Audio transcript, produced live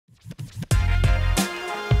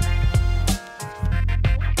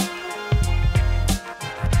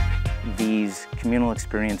these communal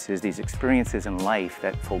experiences, these experiences in life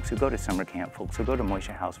that folks who go to summer camp, folks who go to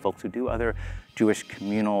Moshe House, folks who do other Jewish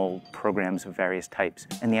communal programs of various types.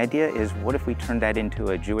 And the idea is, what if we turned that into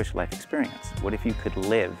a Jewish life experience? What if you could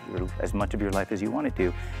live as much of your life as you wanted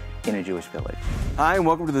to in a Jewish village? Hi, and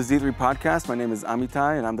welcome to the Z3 podcast. My name is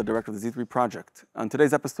Amitai, and I'm the director of the Z3 project. On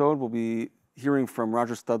today's episode, we'll be hearing from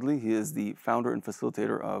Roger Studley. He is the founder and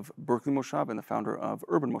facilitator of Berkeley Moshav and the founder of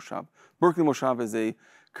Urban Moshav. Berkeley Moshav is a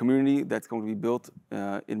community that's going to be built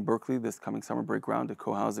in Berkeley this coming summer break around a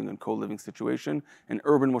co-housing and co-living situation. And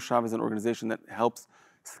Urban Moshav is an organization that helps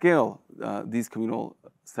scale these communal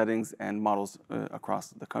settings and models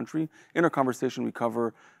across the country. In our conversation, we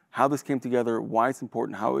cover how this came together, why it's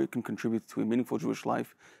important, how it can contribute to a meaningful Jewish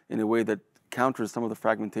life in a way that counters some of the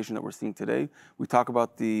fragmentation that we're seeing today. We talk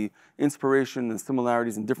about the inspiration and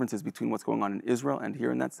similarities and differences between what's going on in Israel and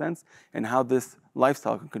here in that sense, and how this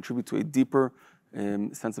lifestyle can contribute to a deeper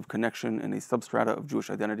sense of connection and a substrata of Jewish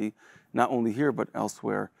identity, not only here, but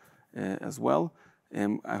elsewhere as well.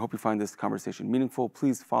 I hope you find this conversation meaningful.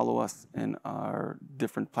 Please follow us in our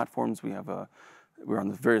different platforms. We're on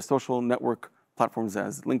the various social network platforms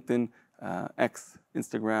as LinkedIn, X,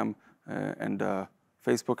 Instagram, and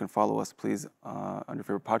Facebook, and follow us, please, on your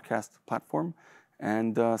favorite podcast platform,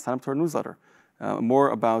 and sign up to our newsletter. More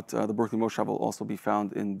about the Berkeley Moshav will also be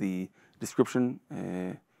found in the description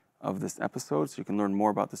of this episode, so you can learn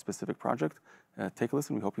more about the specific project. Take a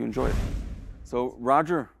listen. We hope you enjoy it. So,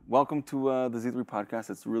 Roger, welcome to the Z3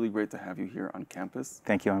 podcast. It's really great to have you here on campus.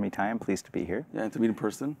 Thank you, Amitai. I'm pleased to be here. Yeah, and to meet in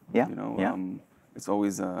person. Yeah, you know, yeah. It's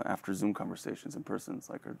always after Zoom conversations in person.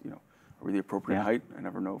 It's like, are we the appropriate height? I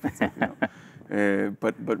never know if it's like,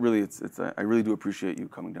 but really, I really do appreciate you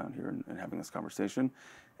coming down here and having this conversation.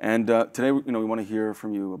 And today, we want to hear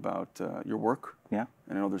from you about your work. Yeah.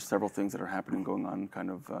 And I know there's several things that are happening, going on,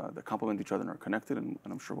 kind of that complement each other and are connected. And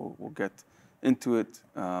I'm sure we'll get into it.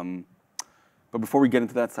 But before we get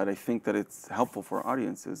into that side, I think that it's helpful for our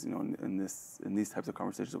audiences, in these types of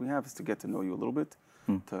conversations that we have, is to get to know you a little bit,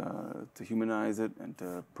 to humanize it and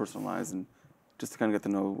to personalize, and just to kind of get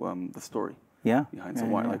to know the story behind. So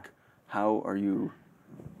why, like, how are you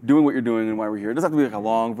doing what you're doing and why we're here? It doesn't have to be like a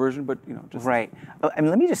long version, but just right. I mean,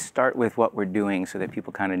 let me just start with what we're doing so that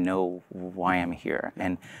people kind of know why I'm here.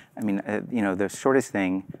 And I mean, the shortest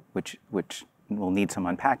thing, which will need some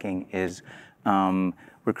unpacking, is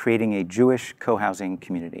we're creating a Jewish co-housing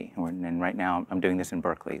community, and right now I'm doing this in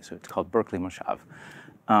Berkeley, so it's called Berkeley Moshav.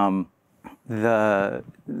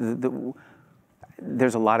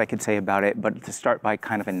 There's a lot I could say about it, but to start by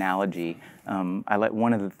kind of analogy,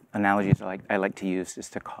 one of the analogies I like to use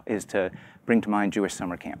is to bring to mind Jewish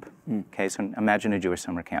summer camp. Okay, so imagine a Jewish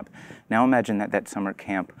summer camp. Now imagine that summer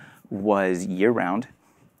camp was year-round.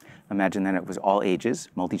 Imagine that it was all ages,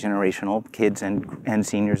 multi-generational, kids and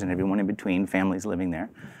seniors and everyone in between, families living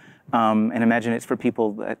there. And imagine it's for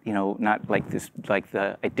people that, not like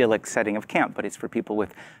the idyllic setting of camp, but it's for people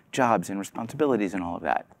with jobs and responsibilities and all of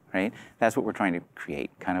that, right? That's what we're trying to create,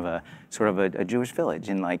 kind of a sort of a Jewish village,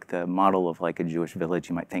 in like the model of like a Jewish village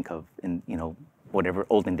you might think of in, whatever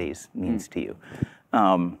olden days means to you.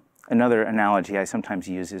 Another analogy I sometimes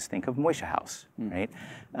use is think of Moshe House, right?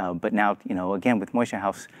 But now, again, with Moshe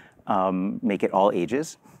House, make it all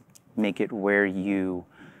ages, make it where you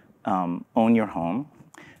own your home,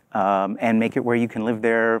 and make it where you can live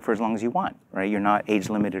there for as long as you want, right? You're not age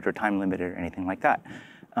limited or time limited or anything like that.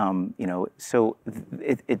 So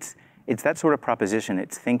it's that sort of proposition.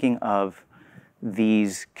 It's thinking of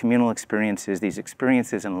these communal experiences, these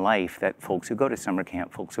experiences in life that folks who go to summer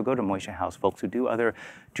camp, folks who go to Moshe House, folks who do other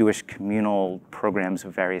Jewish communal programs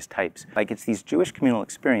of various types. Like, it's these Jewish communal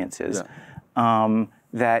experiences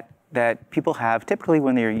that people have typically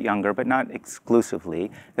when they're younger, but not exclusively,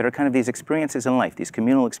 that are kind of these experiences in life, these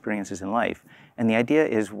communal experiences in life. And the idea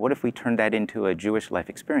is, what if we turned that into a Jewish life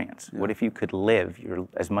experience? What if you could live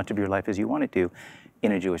as much of your life as you wanted to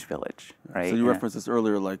in a Jewish village, right? So you referenced this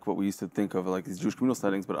earlier, like what we used to think of like these Jewish communal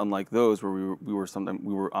settings, but unlike those where we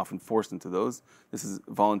were often forced into those, this is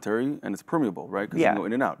voluntary and it's permeable, right? Because you can go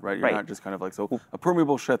in and out, right? You're not just kind of like, so a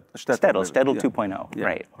permeable shtetl. Shtetl 2.0,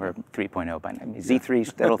 right? Or 3.0 by now. Z3,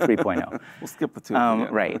 shtetl 3.0. We'll skip the 2.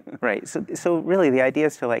 Right. So really the idea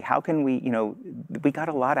is to, like, how can we, we got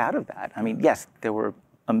a lot out of that. I mean, yes, there were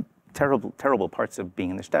terrible parts of being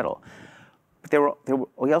in the shtetl. But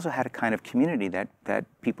we also had a kind of community that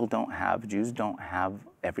people don't have, Jews don't have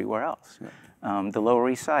everywhere else. The Lower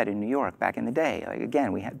East Side in New York back in the day, like,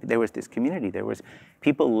 again, there was this community.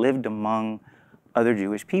 People lived among other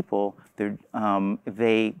Jewish people.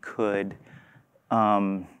 They could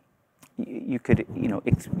you could,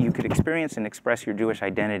 you could experience and express your Jewish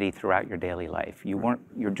identity throughout your daily life. Your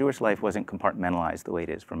Jewish life wasn't compartmentalized the way it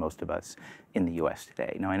is for most of us in the U.S.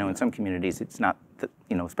 today. Now, I know in some communities it's not,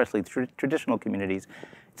 especially traditional communities,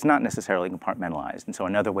 it's not necessarily compartmentalized. And so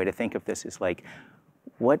another way to think of this is like,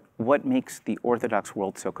 what makes the Orthodox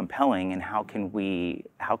world so compelling, and how can we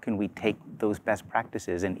take those best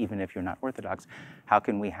practices, and even if you're not Orthodox, how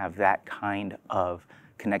can we have that kind of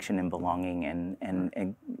connection and belonging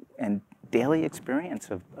and daily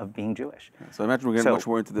experience of being Jewish? So I imagine we're getting much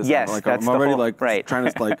more into this. Yes, like, that's I'm already right. trying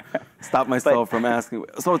to stop myself from asking.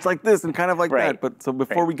 So it's like this and kind of like that. But so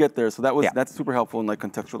before we get there, so that's super helpful in like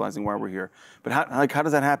contextualizing why we're here. But how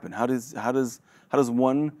does that happen? How does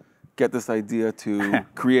one get this idea to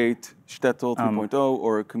create shtetl 3.0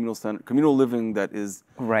 or a communal living that is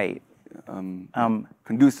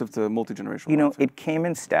conducive to multi-generational? It came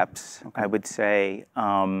in steps. Okay. I would say.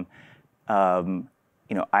 I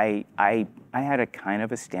had a kind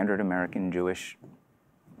of a standard American Jewish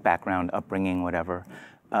background, upbringing, whatever.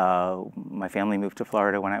 My family moved to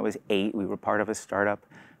Florida when I was 8. We were part of a startup,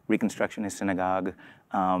 Reconstructionist synagogue,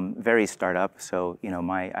 very startup. So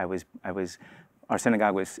our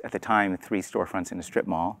synagogue was at the time 3 storefronts in a strip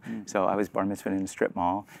mall. So I was bar mitzvahed in a strip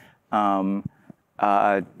mall.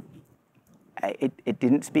 It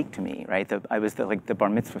didn't speak to me, right? I was the bar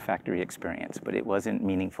mitzvah factory experience, but it wasn't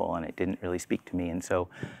meaningful and it didn't really speak to me. And so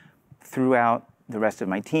throughout the rest of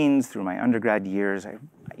my teens, through my undergrad years,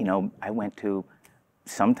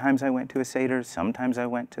 sometimes I went to a Seder, sometimes I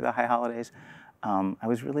went to the high holidays. I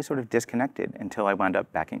was really sort of disconnected until I wound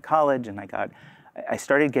up back in college, and I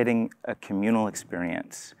started getting a communal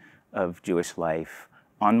experience of Jewish life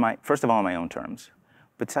first of all on my own terms,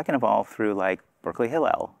 but second of all through like Berkeley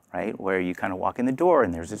Hillel, right? Where you kind of walk in the door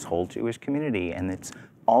and there's this whole Jewish community, and it's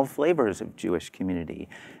all flavors of Jewish community.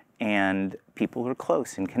 And people are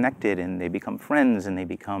close and connected, and they become friends, and they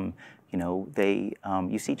become,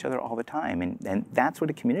 you see each other all the time. And that's what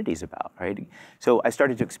a community is about, right? So I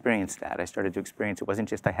started to experience that. It wasn't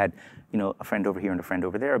just I had, a friend over here and a friend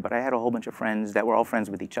over there, but I had a whole bunch of friends that were all friends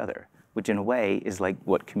with each other, which in a way is like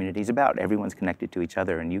what community is about. Everyone's connected to each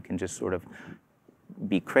other, and you can just sort of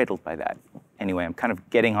be cradled by that. Anyway, I'm kind of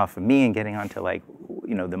getting off of me and getting onto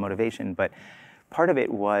the motivation, but part of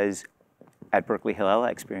it was at Berkeley Hillel, I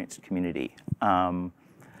experienced community.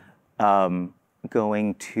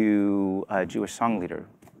 Going to a Jewish song leader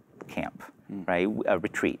camp, right? A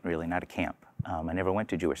retreat, really, not a camp. I never went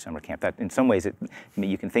to Jewish summer camp. That, in some ways,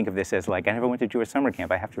 you can think of this as like, I never went to Jewish summer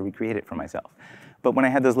camp. I have to recreate it for myself. But when I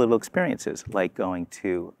had those little experiences, like going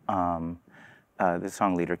to the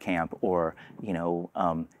song leader camp, or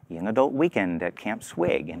young adult weekend at Camp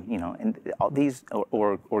Swig, and all these,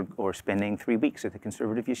 or spending 3 weeks at the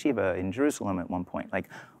conservative yeshiva in Jerusalem at one point, like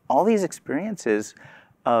all these experiences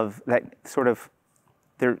of that sort of,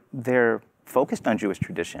 they're focused on Jewish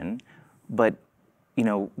tradition, but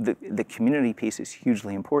the community piece is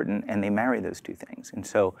hugely important, and they marry those two things. And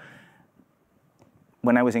so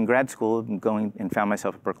when I was in grad school, going and found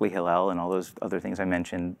myself at Berkeley Hillel and all those other things I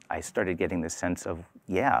mentioned, I started getting this sense of,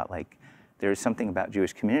 there's something about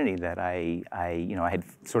Jewish community that I had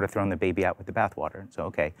sort of thrown the baby out with the bathwater. So,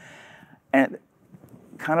 okay. And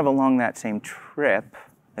kind of along that same trip,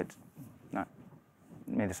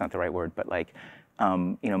 maybe that's not the right word, but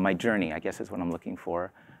my journey, I guess is what I'm looking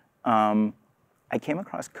for. I came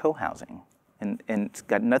across cohousing, and it's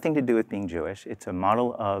got nothing to do with being Jewish. It's a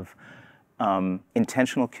model of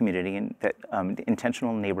intentional community and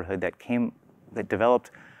intentional neighborhood that developed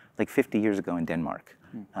like 50 years ago in Denmark.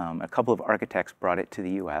 A couple of architects brought it to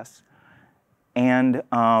the U.S. And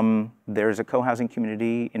there's a co-housing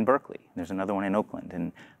community in Berkeley. There's another one in Oakland.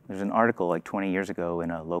 And there's an article like 20 years ago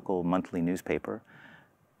in a local monthly newspaper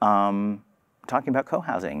talking about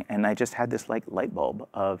co-housing. And I just had this like light bulb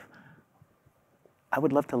of, I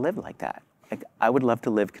would love to live like that. Like, I would love to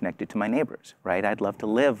live connected to my neighbors, right? I'd love to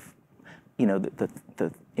live,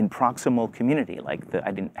 the in proximal community. I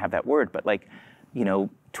didn't have that word, but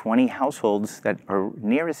 20 households that are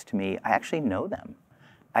nearest to me, I actually know them.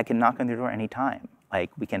 I can knock on their door anytime. Like,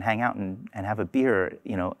 we can hang out and have a beer,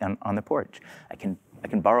 on the porch. I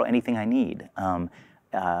can borrow anything I need.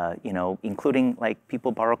 Including like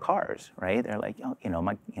people borrow cars, right? They're like,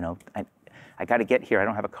 I got to get here. I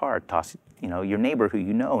don't have a car. Toss, your neighbor who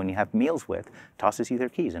you know and you have meals with tosses you their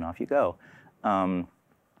keys and off you go.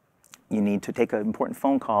 You need to take an important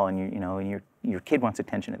phone call and your kid wants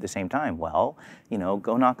attention at the same time. Well,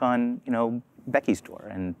 go knock on Becky's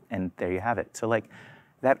door and there you have it. So like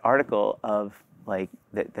that article of like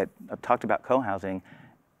that talked about co-housing,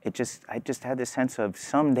 I just had this sense of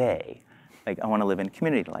someday, like I want to live in a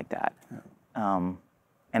community like that.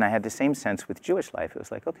 I had the same sense with Jewish life. It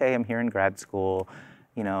was like, okay, I'm here in grad school.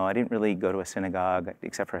 You know, I didn't really go to a synagogue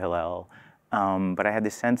except for Hillel. But I had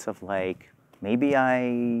this sense of like, maybe I,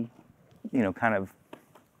 you know, kind of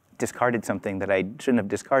discarded something that I shouldn't have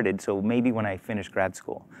discarded. So maybe when I finish grad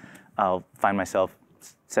school, I'll find myself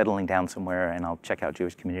settling down somewhere and I'll check out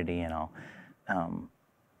Jewish community and I'll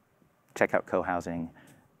check out cohousing.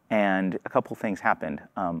 And a couple things happened.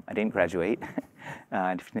 I didn't graduate.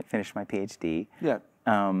 I didn't finish my PhD. Yeah.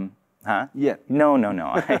 Huh? Yeah. No.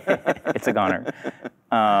 It's a goner.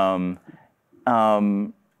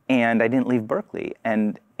 And I didn't leave Berkeley.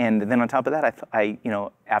 And then on top of that, I you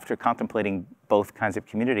know, after contemplating both kinds of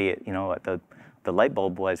community, you know, the light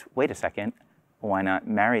bulb was, wait a second, why not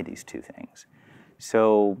marry these two things?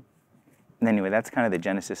 So anyway, that's kind of the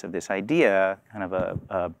genesis of this idea. Kind of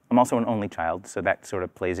I'm also an only child, so that sort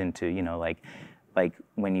of plays into, you know, like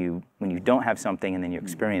when you don't have something and then you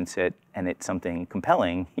experience it and it's something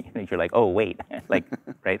compelling, you know, you're like, oh wait, like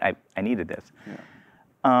right, I needed this.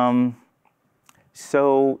 Yeah.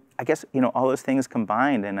 So I guess, you know, all those things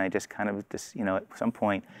combined, and I just kind of you know, at some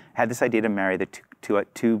point had this idea to marry the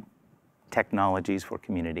two technologies for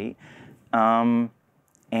community.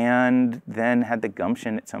 And then had the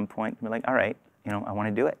gumption at some point to be like, all right, you know, I want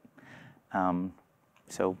to do it.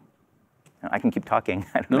 So you know, I can keep talking.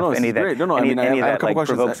 I don't know if any of that, any of that like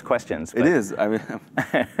provokes questions. It is. I mean,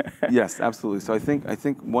 yes, absolutely. So I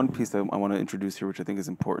think one piece that I want to introduce here, which I think is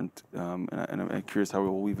important, and I'm curious how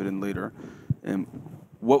we'll weave it in later.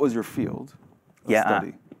 What was your field of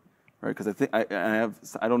study? Right, because I think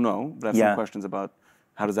I don't know, but I have some questions about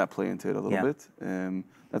how does that play into it a little bit.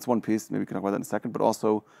 That's one piece. Maybe we can talk about that in a second. But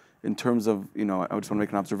also, in terms of, you know, I just want to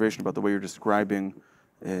make an observation about the way you're describing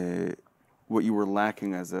what you were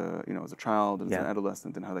lacking as a, you know, as a child and as an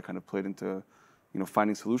adolescent, and how that kind of played into, you know,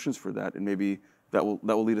 finding solutions for that. And maybe that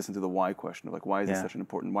will lead us into the why question of like, why is this such an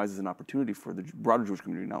important? Why is this an opportunity for the broader Jewish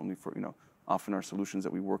community, not only for, you know, often our solutions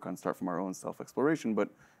that we work on start from our own self-exploration, but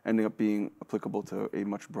ending up being applicable to a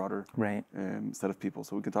much broader set of people.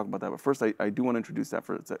 So we can talk about that. But first, I do want to introduce that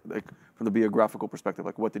like from the biographical perspective.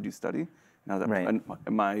 Like, what did you study? Now that I'm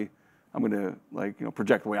going to like, you know,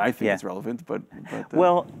 project the way I think it's relevant. But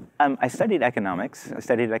well, I studied economics. I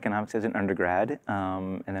studied economics as an undergrad,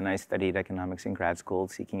 and then I studied economics in grad school,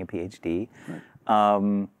 seeking a PhD.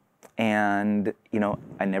 And you know,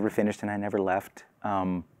 I never finished and I never left.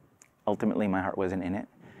 Ultimately, my heart wasn't in it.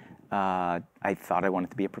 I thought I wanted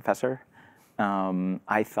to be a professor.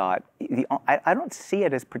 I thought, I don't see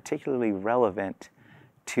it as particularly relevant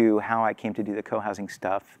to how I came to do the co-housing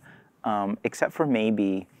stuff, except for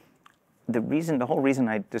maybe the whole reason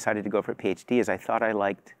I decided to go for a PhD is I thought I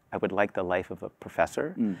would like the life of a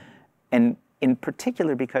professor. And in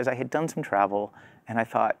particular because I had done some travel and I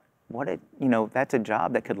thought, you know, that's a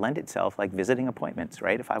job that could lend itself, like visiting appointments,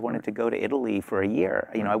 right? If I wanted to go to Italy for a year,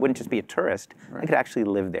 you know, I wouldn't just be a tourist. I could actually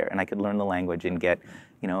live there and I could learn the language and get,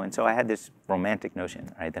 you know, and so I had this romantic notion,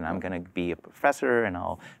 right? That I'm going to be a professor and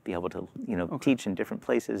I'll be able to, you know, teach in different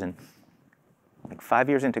places. And like 5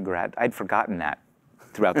 years into I'd forgotten that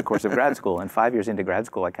throughout the course of grad school. And 5 years into grad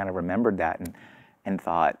school, I kind of remembered that and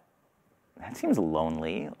thought, that seems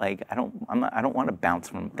lonely. Like I don't want to bounce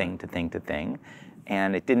from thing to thing to thing.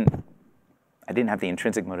 And I didn't have the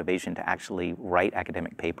intrinsic motivation to actually write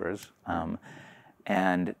academic papers.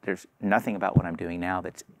 And there's nothing about what I'm doing now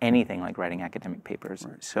that's anything like writing academic papers.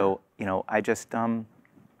 So, you know, I just... But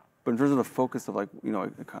in terms of the focus of like, you know,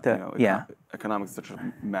 economics is such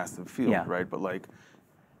a massive field, right? But like,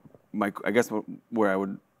 I guess where I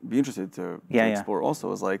would be interested to explore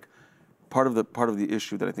also is like, part of the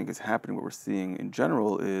issue that I think is happening, what we're seeing in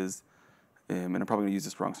general is, and I'm probably going to use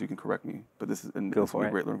this wrong, so you can correct me. But this is a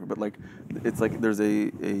great learning. But like, it's like there's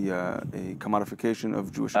a commodification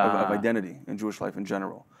of of identity in Jewish life in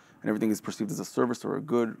general, and everything is perceived as a service or a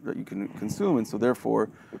good that you can consume, and so therefore,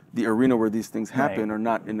 the arena where these things happen are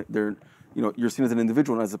not in. They're, you know, you're seen as an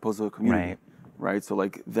individual as opposed to a community. Right. So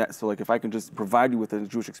like that. So like if I can just provide you with a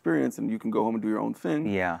Jewish experience and you can go home and do your own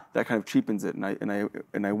thing, that kind of cheapens it.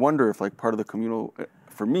 And I wonder if like part of the communal,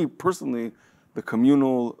 for me personally, the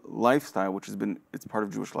communal lifestyle, which it's part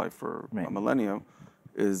of Jewish life for a millennia,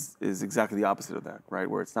 is exactly the opposite of that, right?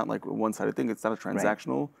 Where it's not like a one-sided thing. It's not a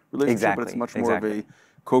transactional relationship, but it's much more of a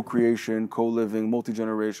co-creation, co-living,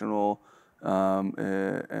 multi-generational,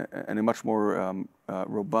 and a much more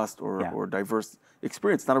robust or diverse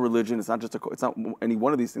experience. It's not a religion. It's not any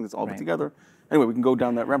one of these things. It's all put together. Anyway, we can go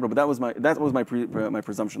down that rabbit hole. But that was my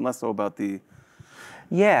presumption, less so about the.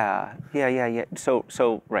 Yeah.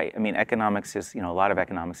 So right. I mean, economics is, you know, a lot of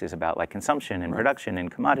economics is about like consumption and production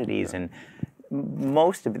and commodities, and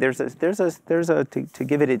most of to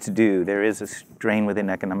give it its due, there is a strain within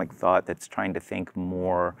economic thought that's trying to think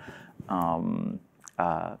more. I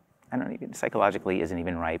don't even psychologically isn't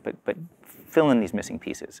even right, but fill in these missing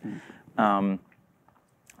pieces.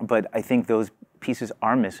 But I think those pieces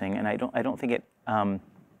are missing, and I don't think it.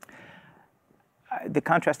 The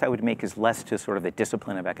contrast I would make is less to sort of the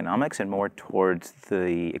discipline of economics and more towards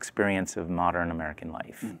the experience of modern American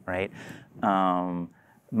life, right?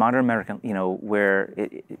 Modern American, where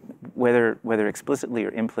whether explicitly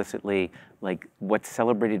or implicitly, like what's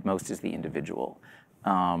celebrated most is the individual,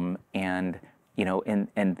 and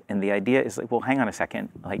the idea is like, well, hang on a second,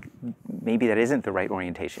 like maybe that isn't the right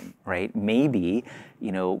orientation, right? Maybe,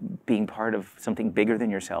 being part of something bigger than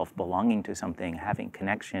yourself, belonging to something, having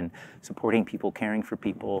connection, supporting people, caring for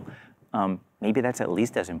people, maybe that's at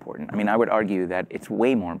least as important. I mean, I would argue that it's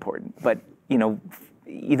way more important, but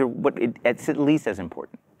it's at least as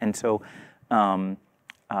important. And so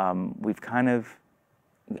we've kind of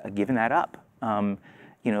given that up.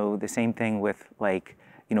 The same thing with like,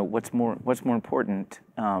 what's more important,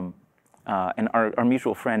 and our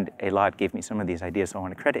mutual friend Elad gave me some of these ideas, so I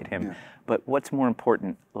want to credit him. Yeah. But what's more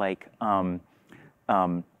important, like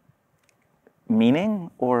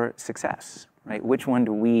meaning or success, right? Which one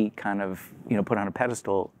do we kind of put on a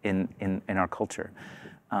pedestal in our culture?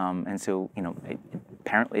 And so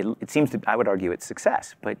apparently it seems to, I would argue it's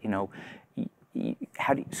success, but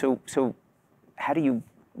how do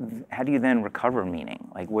you then recover meaning?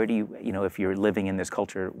 Like where do you, if you're living in this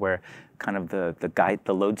culture where kind of the guide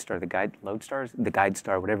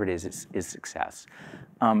star, whatever it is success.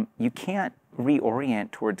 You can't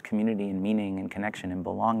reorient towards community and meaning and connection and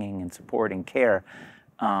belonging and support and care,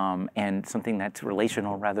 and something that's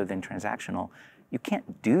relational rather than transactional. You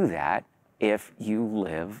can't do that if you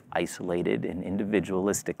live isolated and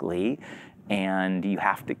individualistically, and you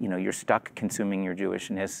have to, you're stuck consuming your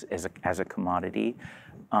Jewishness as a commodity.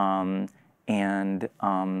 You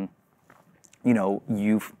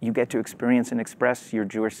get to experience and express your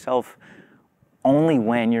Jewish self only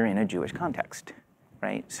when you're in a Jewish context,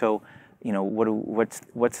 right? So, what's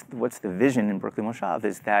the vision in Berkeley Moshav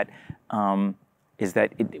is that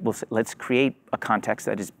let's create a context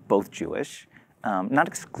that is both Jewish, not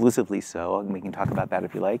exclusively so, and we can talk about that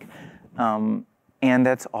if you like, and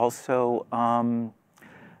that's also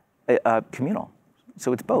communal.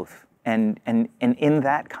 So it's both. And in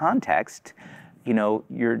that context,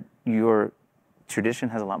 your tradition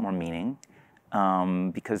has a lot more meaning,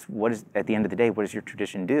 because at the end of the day, what does your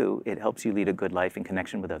tradition do? It helps you lead a good life in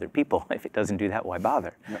connection with other people. If it doesn't do that, why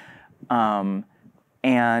bother? Yep.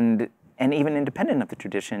 And even independent of the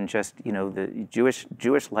tradition, just the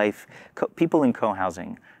Jewish life, people in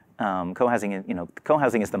cohousing. Cohousing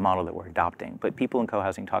is the model that we're adopting, but people in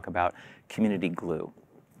cohousing talk about community glue.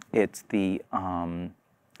 It's the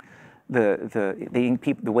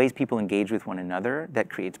ways people engage with one another that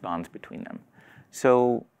creates bonds between them.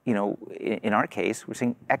 So, in our case, we're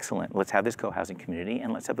saying, excellent, let's have this co-housing community,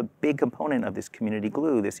 and let's have a big component of this community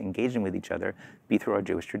glue, this engaging with each other, be through our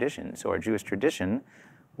Jewish tradition. So our Jewish tradition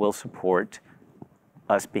will support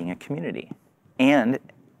us being a community. And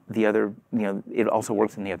the other, it also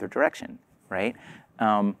works in the other direction, right?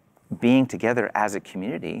 Being together as a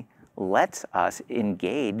community lets us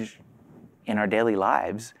engage in our daily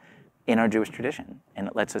lives in our Jewish tradition, and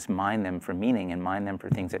it lets us mine them for meaning and mine them for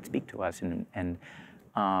things that speak to us, and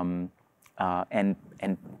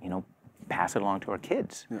pass it along to our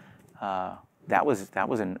kids. Yeah. That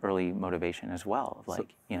was an early motivation as well.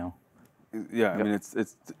 Like Yeah, I mean it's.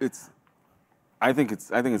 I think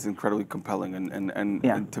it's incredibly compelling,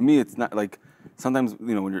 and to me it's not like sometimes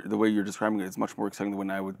when the way you're describing it, it's much more exciting than when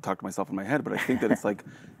I would talk to myself in my head. But I think that it's like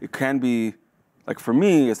it can be like for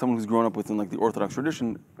me as someone who's grown up within like the Orthodox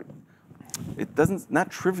tradition. It doesn't not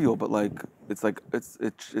trivial, but like it's like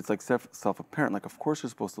self-apparent. Like of course you're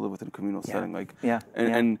supposed to live within a communal setting. Like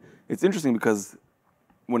and it's interesting because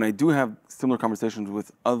when I do have similar conversations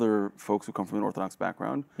with other folks who come from an Orthodox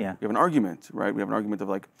background, we have an argument, right? We have an argument of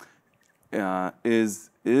like, is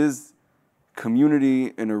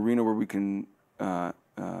community an arena where we can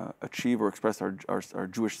achieve or express our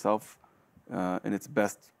Jewish self in its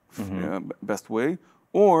best way,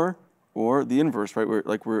 or the inverse, right?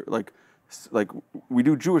 We're like we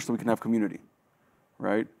do Jewish so we can have community,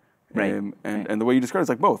 right? Right. And the way you describe it is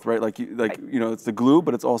like both, right? Like it's the glue,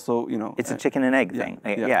 but it's also it's a chicken and egg thing.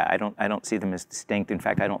 I don't see them as distinct. In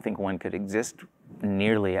fact, I don't think one could exist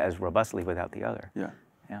nearly as robustly without the other. Yeah.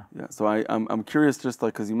 So I'm curious, just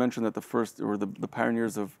like because you mentioned that the first or the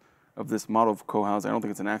pioneers of this model of co-housing, I don't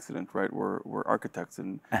think it's an accident, right? We're architects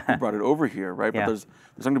and we brought it over here, right? But there's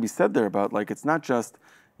something to be said there about like it's not just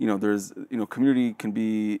there's, community can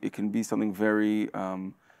be something very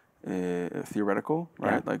theoretical,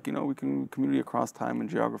 right? Like, we can community across time and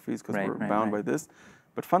geographies because we're bound by this.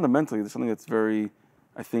 But fundamentally, there's something that's very,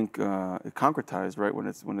 I think, concretized, right?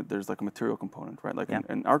 When there's like a material component, right? Like,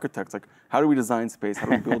 and architects, like, how do we design space? How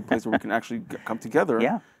do we build a place where we can actually come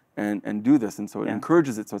together and do this? And so it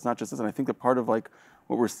encourages it. So it's not just this. And I think that part of like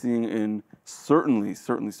what we're seeing in certainly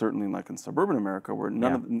like in suburban America, where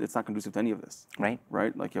it's not conducive to any of this, right?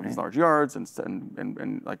 Like you have these large yards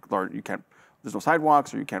and like large, there's no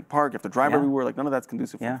sidewalks or you can't park. You have to drive everywhere. Like none of that's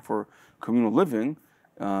conducive for communal living.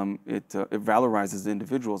 It valorizes the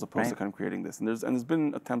individual as opposed to kind of creating this. And there's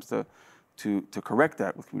been attempts to correct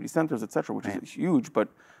that with community centers, et cetera, which is huge. But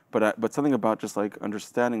something about just like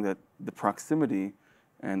understanding that the proximity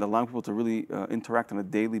and allowing people to really interact on a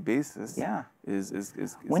daily basis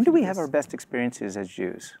is when do we have our best experiences as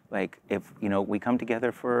Jews? Like if we come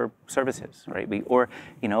together for services, right?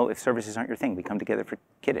 If services aren't your thing, we come together for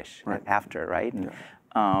Kiddush after, right? And,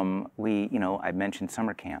 I mentioned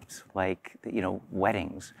summer camps, like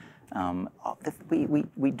weddings.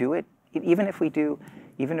 We do it even if we do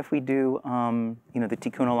the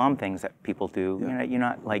Tikkun Olam things that people do. You're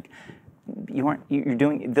not like you're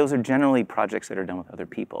doing. Those are generally projects that are done with other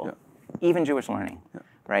people. Even Jewish learning,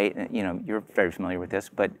 right? You're very familiar with this,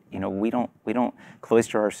 but we don't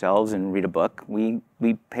cloister ourselves and read a book. We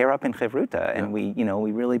pair up in chevruta and we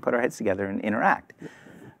really put our heads together and interact.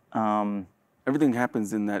 Everything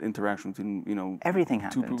happens in that interaction between everything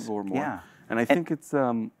two happens. people or more. And I think it's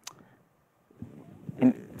you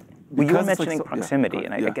were mentioning proximity,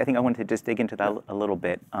 and I think I wanted to just dig into that a little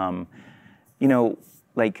bit. Our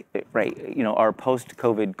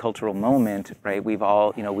post-COVID cultural moment, right? We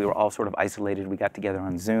were all sort of isolated. We got together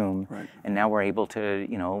on Zoom, and now we're able to,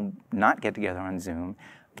 not get together on Zoom.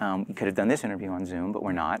 We could have done this interview on Zoom, but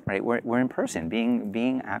we're not, right? We're in person.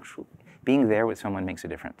 Being there with someone makes a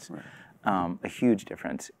difference, a huge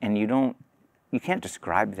difference. And you can't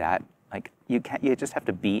describe that. Like you just have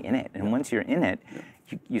to be in it. And once you're in it,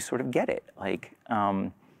 you sort of get it. Like,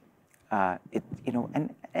 and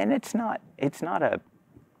it's not a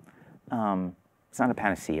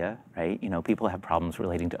panacea, right? People have problems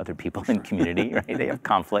relating to other people in community, right? They have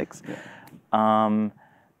conflicts. But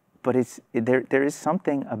there is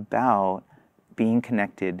something about being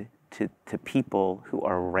connected to people who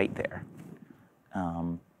are right there.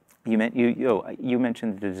 You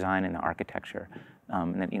mentioned the design and the architecture,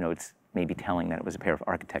 and that it's maybe telling that it was a pair of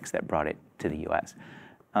architects that brought it to the U.S.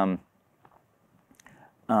 And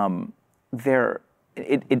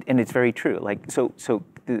it's very true. Like so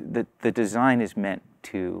the design is meant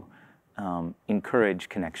to encourage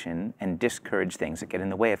connection and discourage things that get in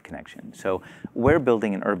the way of connection. So we're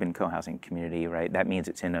building an urban co-housing community, right? That means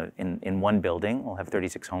it's in one building. We'll have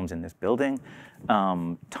 36 homes in this building,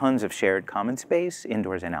 tons of shared common space,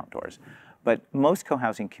 indoors and outdoors. But most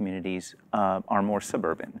co-housing communities are more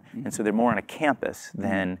suburban, and so they're more on a campus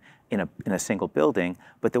than in a single building.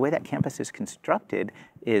 But the way that campus is constructed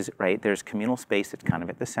is, right, there's communal space that's kind of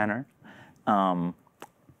at the center.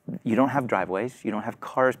 You don't have driveways. You don't have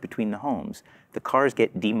cars between the homes. The cars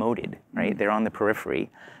get demoted, right? They're on the periphery,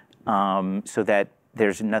 so that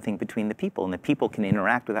there's nothing between the people, and the people can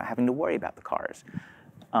interact without having to worry about the cars.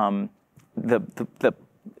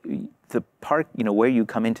 The park, where you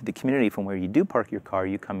come into the community from where you do park your car,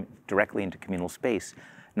 you come directly into communal space.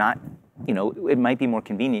 Not, it might be more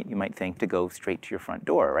convenient, you might think, to go straight to your front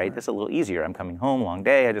door, right? That's a little easier. I'm coming home, long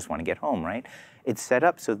day, I just want to get home, right? It's set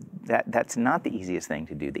up so that's not the easiest thing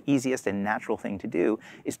to do. The easiest and natural thing to do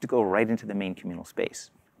is to go right into the main communal space.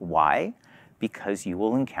 Why? Because you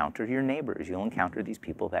will encounter your neighbors. You'll encounter these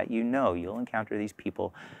people that you know. You'll encounter these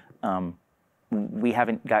people. We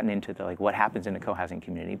haven't gotten into what happens in a co-housing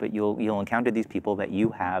community, but you'll encounter these people that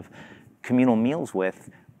you have communal meals with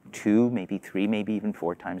 2, maybe 3, maybe even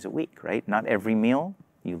 4 times a week, right? Not every meal.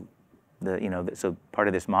 So part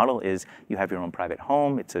of this model is you have your own private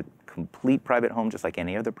home. It's a complete private home, just like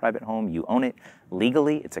any other private home. You own it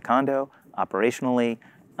legally. It's a condo. Operationally,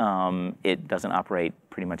 it doesn't operate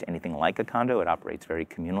pretty much anything like a condo. It operates very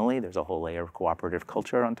communally. There's a whole layer of cooperative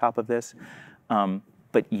culture on top of this. So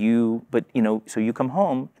you come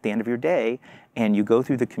home at the end of your day and you go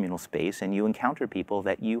through the communal space and you encounter people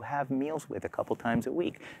that you have meals with a couple times a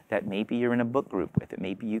week, that maybe you're in a book group with, and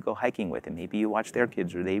maybe you go hiking with, and maybe you watch their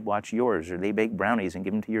kids, or they watch yours, or they bake brownies and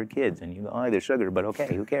give them to your kids, and you go, oh, there's sugar, but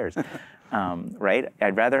okay, who cares, right?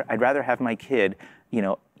 I'd rather have my kid,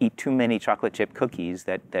 eat too many chocolate chip cookies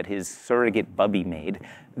that his surrogate bubby made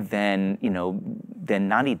than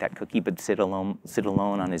not eat that cookie, but sit alone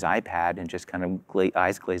on his iPad and just kind of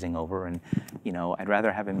eyes glazing over. And I'd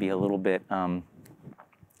rather have him be a little bit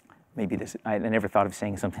maybe this, I never thought of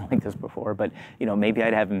saying something like this before, but maybe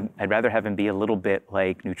I'd rather have him be a little bit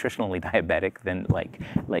like nutritionally diabetic than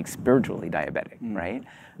like spiritually diabetic, right?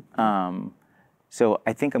 So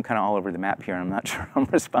I think I'm kind of all over the map here, and I'm not sure I'm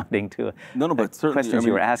responding to but certainly, questions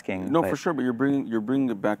you were asking. No, for sure, but you're bringing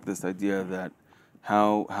it back to this idea that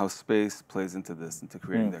how space plays into this, into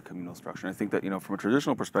creating that communal structure. And I think that from a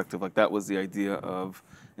traditional perspective, like that was the idea of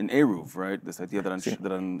an eruv, right? This idea that on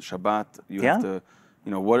Shabbat you have to,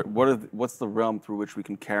 what's the realm through which we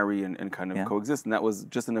can carry and kind of coexist, and that was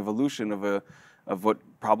just an evolution of what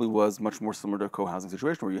probably was much more similar to a co-housing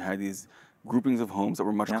situation where you had these groupings of homes that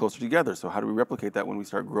were much closer together. So how do we replicate that when we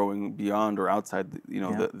start growing beyond or outside,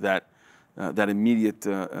 that immediate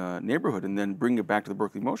neighborhood, and then bring it back to the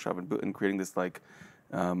Berkeley Moshav and creating this like,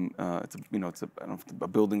 I don't know if a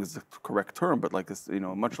building is the correct term, but like this, a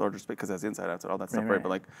much larger space because it has inside, outside, all that stuff, right? But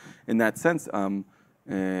like in that sense,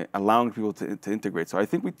 allowing people to integrate. So I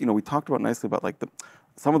think we talked about nicely about like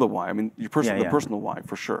some of the why. I mean, the personal why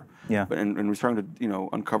for sure. Yeah. But and we're starting to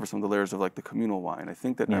uncover some of the layers of like the communal why. And I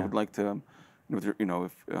think that I would like to,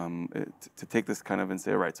 to take this kind of and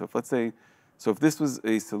say, all right. So if this was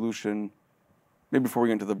a solution, maybe before we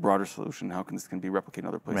get into the broader solution, how can this be replicated in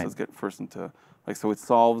other places? Right. Let's get first into so it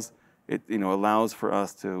solves. It allows for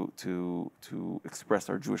us to express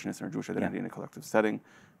our Jewishness and our Jewish identity in a collective setting,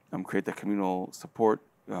 create that communal support.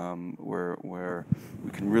 Where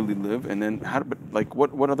we can really live, and then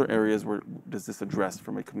what other areas does this address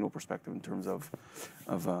from a communal perspective in terms of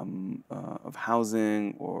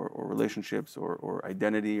housing or relationships or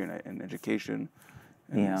identity and education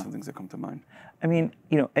and some things that come to mind. I mean,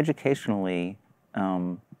 educationally,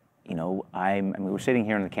 we're sitting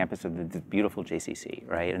here on the campus of the beautiful JCC,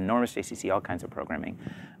 right? Enormous JCC, all kinds of programming.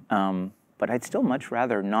 But I'd still much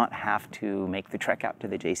rather not have to make the trek out to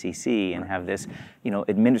the JCC and have this,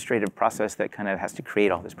 administrative process that kind of has to create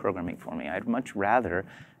all this programming for me. I'd much rather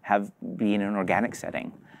be in an organic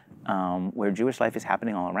setting where Jewish life is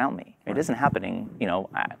happening all around me. It isn't happening,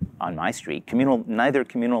 on my street. Neither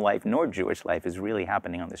communal life nor Jewish life is really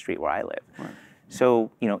happening on the street where I live. Right.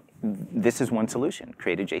 So, this is one solution,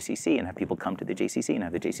 create a JCC and have people come to the JCC and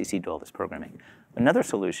have the JCC do all this programming. Another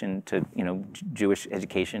solution to, Jewish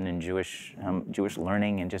education and Jewish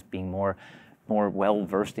learning and just being more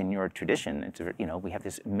well-versed in your tradition. It's, we have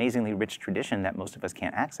this amazingly rich tradition that most of us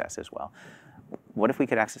can't access as well. What if we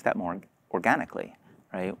could access that more organically?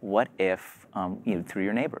 Right? What if, through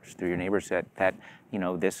your neighbors that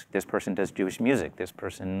this person does Jewish music, this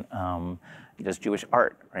person does Jewish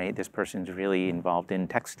art, right? This person's really involved in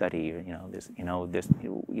text study, this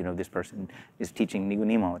person is teaching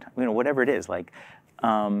nigunim all the time, whatever it is. Like,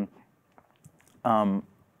 one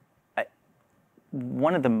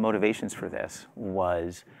of the motivations for this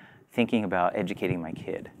was thinking about educating my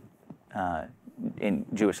kid in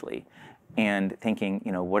Jewishly, and thinking,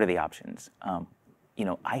 what are the options?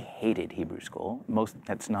 I hated Hebrew school.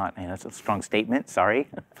 That's a strong statement. Sorry,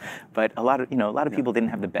 but a lot of people didn't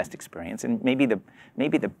have the best experience, and maybe the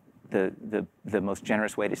most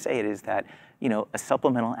generous way to say it is that a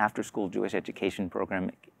supplemental after-school Jewish education program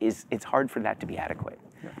it's hard for that to be adequate,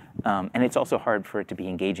 and it's also hard for it to be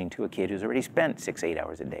engaging to a kid who's already spent 6-8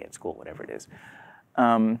 hours a day at school, whatever it is.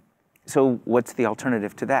 So what's the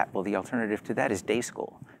alternative to that? Well, the alternative to that is day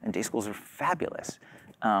school, and day schools are fabulous.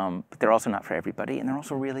 But they're also not for everybody, and they're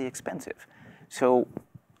also really expensive. So,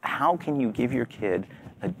 how can you give your kid,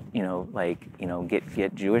 get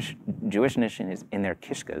Jewishness in their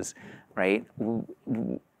kishkas, right?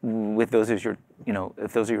 With those as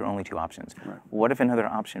if those are your only two options. Right. What if another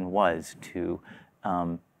option was to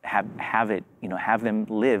have them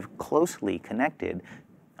live closely connected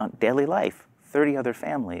on daily life, 30 other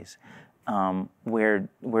families. Where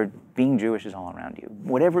being Jewish is all around you.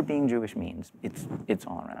 Whatever being Jewish means, it's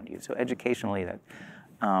all around you. So educationally, that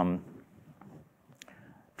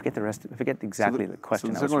forget exactly the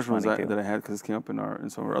question. So the second question that I had, because this came up in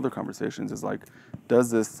some of our other conversations, is like, does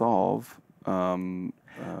this solve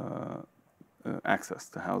access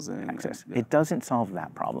to housing? Access. It doesn't solve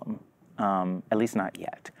that problem, at least not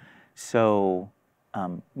yet. So.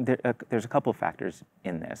 There's a couple of factors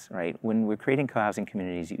in this, right? When we're creating co-housing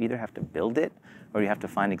communities, you either have to build it, or you have to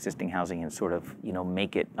find existing housing and sort of,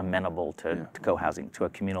 make it amenable to co-housing, to a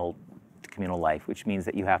communal life, which means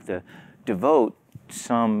that you have to devote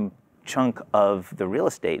some chunk of the real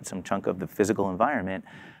estate, some chunk of the physical environment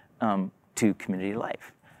to community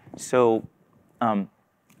life. So a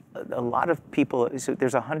lot of people, so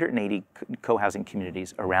there's 180 co-housing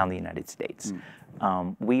communities around the United States.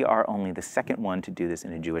 We are only the second one to do this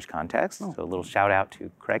in a Jewish context. So a little shout out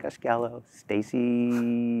to Craig Ashgallo,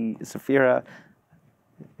 Stacy, Safira,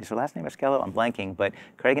 is her last name Eskello? I'm blanking, but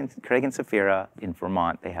Craig and Safira in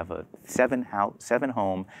Vermont, they have a seven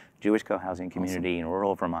home Jewish co-housing community in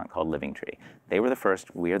rural Vermont called Living Tree. They were the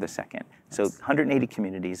first, we are the second. So 180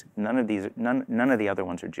 communities, none of the other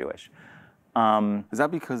ones are Jewish. Is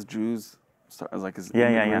that because Jews, as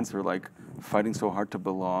immigrants, are like fighting so hard to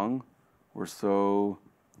belong? We're so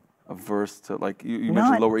averse to, like, you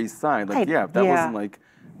mentioned Lower East Side. Like, wasn't like,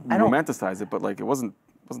 we romanticize it, but like it wasn't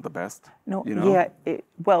the best. No, you know? it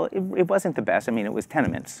wasn't the best. I mean, it was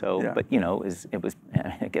tenements, so, but you know, it was,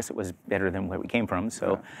 I guess it was better than where we came from.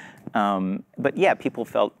 So, but yeah, people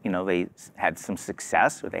felt, you know, they had some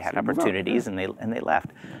success or they had opportunities and they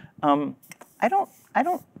left. I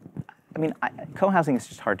mean, co-housing is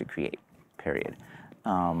just hard to create, period.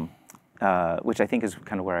 Which I think is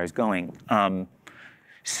kind of where I was going.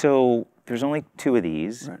 So there's only 2 of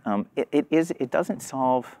these. Right. It doesn't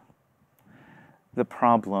solve the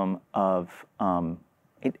problem of the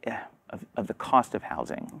cost of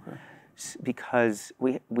housing, because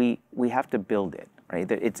we have to build it,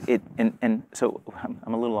 right? And so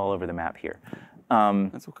I'm a little all over the map here.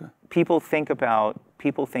 That's okay. People think about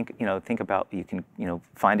you can, you know,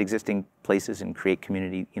 find existing places and create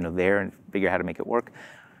community, you know, there and figure out how to make it work,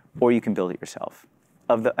 or you can build it yourself.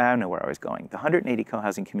 I don't know where I was going. The 180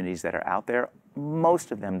 co-housing communities that are out there,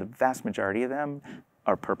 most of them, the vast majority of them,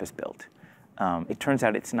 are purpose-built. It turns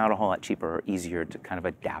out it's not a whole lot cheaper or easier to kind of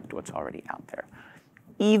adapt what's already out there.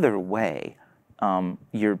 Either way,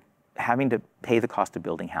 you're having to pay the cost of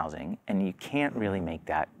building housing, and you can't really make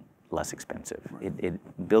that less expensive.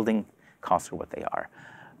 Right. Building costs are what they are.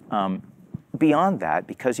 Beyond that,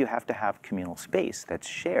 because you have to have communal space that's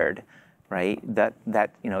shared, right? That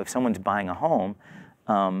you know, if someone's buying a home,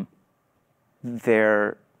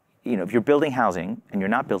 you know, if you're building housing and you're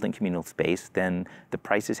not building communal space, then the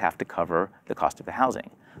prices have to cover the cost of the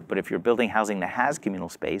housing. But if you're building housing that has communal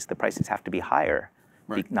space, the prices have to be higher,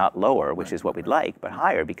 not lower, which is what we'd like, but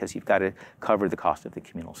higher, because you've got to cover the cost of the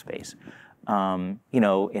communal space. You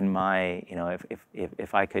know, in my, you know,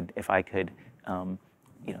 if I could,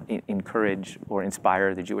 you know, encourage or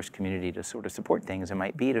inspire the Jewish community to sort of support things, it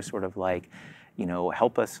might be to sort of like, you know,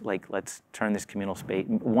 help us, like, let's turn this communal space.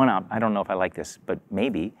 I don't know if I like this, but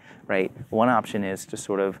maybe, right? One option is to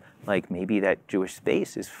sort of like, maybe that Jewish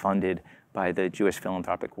space is funded by the Jewish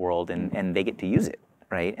philanthropic world, and they get to use it,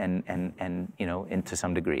 right? And you know, and to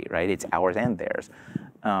some degree, right? It's ours and theirs.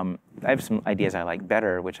 I have some ideas I like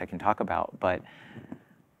better, which I can talk about, but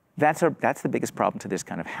that's the biggest problem to this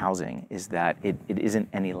kind of housing, is that it isn't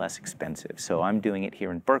any less expensive. So I'm doing it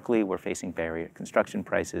here in Berkeley. We're facing Bay Area construction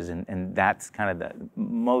prices, and that's kind of the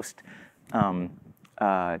most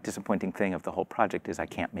disappointing thing of the whole project, is I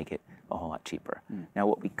can't make it a whole lot cheaper. Now,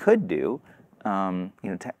 what we could do, you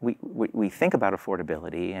know, we think about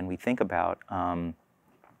affordability, and we think about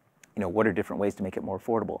you know, what are different ways to make it more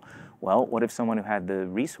affordable? Well, what if someone who had the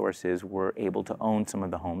resources were able to own some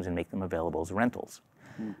of the homes and make them available as rentals?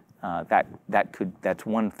 That's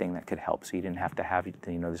one thing that could help. So you didn't have to have, you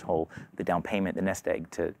know, the down payment, the nest egg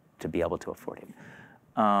to be able to afford it.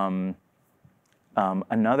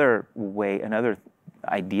 Another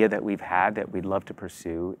idea that we've had that we'd love to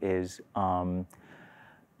pursue is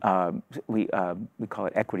we call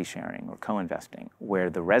it equity sharing or co-investing, where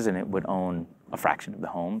the resident would own a fraction of the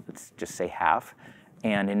home, let's just say half,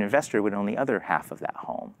 and an investor would own the other half of that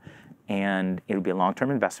home. And it would be a long-term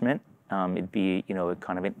investment. It'd be, you know,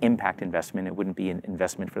 kind of an impact investment. It wouldn't be an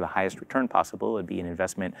investment for the highest return possible. It'd be an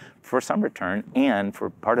investment for some return, and for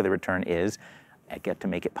part of the return is I get to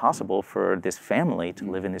make it possible for this family to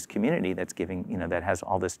live in this community that's giving, you know, that has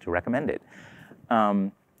all this to recommend it.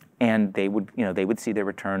 And they would, you know, they would see their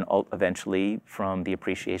return eventually from the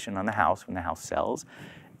appreciation on the house when the house sells.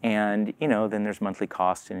 And, you know, then there's monthly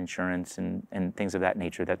costs and insurance and things of that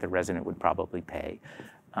nature that the resident would probably pay.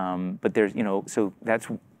 But there's, you know, so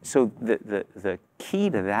the key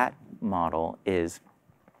to that model is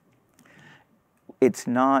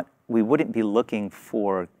we wouldn't be looking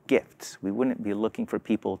for gifts. We wouldn't be looking for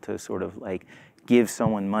people to sort of like give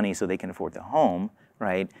someone money so they can afford the home,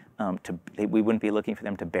 right? We wouldn't be looking for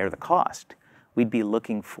them to bear the cost. We'd be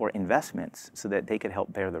looking for investments so that they could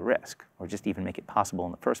help bear the risk, or just even make it possible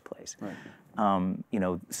in the first place. Right. You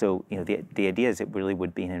know, so, you know, the idea is it really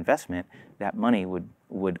would be an investment. That money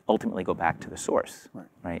would ultimately go back to the source,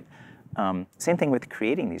 right? Same thing with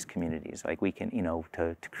creating these communities. Like we can, you know,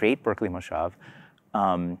 to create Berkeley Moshav,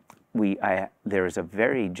 there is a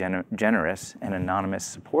very generous and anonymous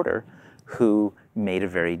supporter who made a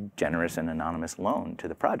very generous and anonymous loan to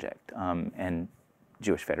the project. And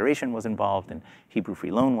Jewish Federation was involved, and Hebrew Free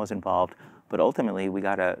Loan was involved, but ultimately we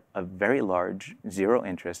got a very large zero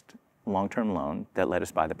interest long-term loan that let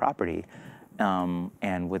us buy the property.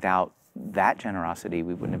 And without that generosity,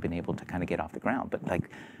 we wouldn't have been able to kind of get off the ground. But like,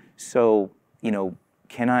 so, you know,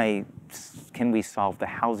 can we solve the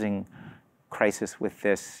housing crisis with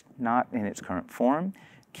this, not in its current form?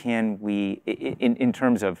 Can we, in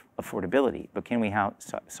terms of affordability, but can we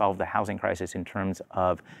solve the housing crisis in terms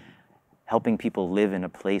of helping people live in a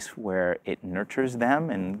place where it nurtures them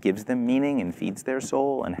and gives them meaning and feeds their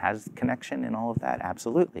soul and has connection and all of that?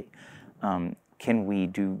 Absolutely. Can we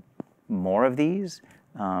do more of these?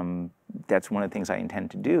 That's one of the things I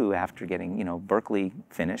intend to do after getting, you know, Berkeley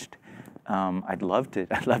finished. I'd love to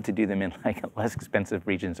do them in like less expensive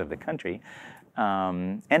regions of the country,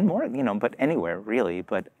 and more, you know, but anywhere really.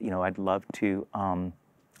 But you know, I'd love to.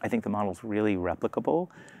 I think the model's really replicable,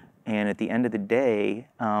 and at the end of the day,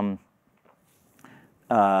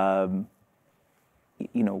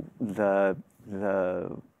 you know, the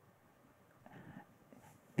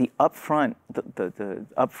upfront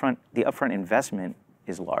investment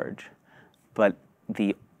is large, but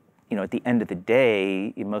you know, at the end of the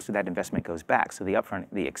day, most of that investment goes back. So the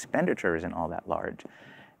expenditure isn't all that large.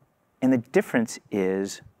 And the difference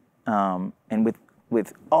is, and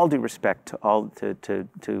with all due respect to all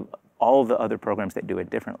the other programs that do it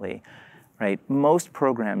differently, right? Most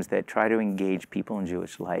programs that try to engage people in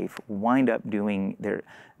Jewish life wind up doing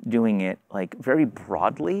it like very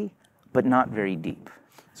broadly, but not very deep.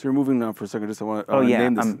 So you're moving now for a second. Just I want to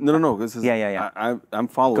name this. No. This is I'm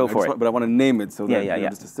following. Go for it. But I want to name it so that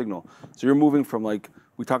just a signal. So you're moving from like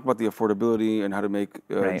we talked about the affordability and how to make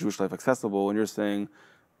Jewish life accessible, and you're saying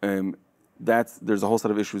there's a whole set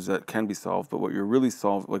of issues that can be solved. But what you're really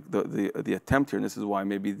solving, like the attempt here, and this is why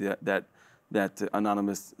maybe that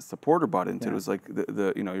anonymous supporter bought into it was like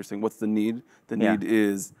you know, you're saying what's the need? The need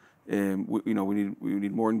is. We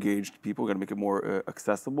need more engaged people. We've got to make it more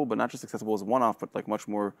accessible, but not just accessible as a one-off, but like much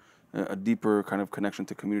more a deeper kind of connection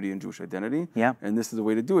to community and Jewish identity. Yeah. And this is a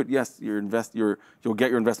way to do it. Yes, you'll get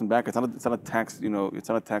your investment back. It's not a tax, you know, it's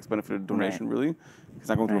not a tax benefited donation really. It's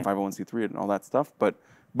not going through a 501c3 and all that stuff. But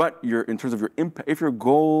you're, in terms of your impact, if your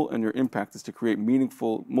goal and your impact is to create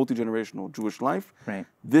meaningful multi-generational Jewish life,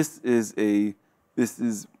 this is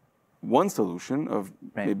one solution of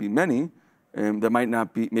maybe many. That might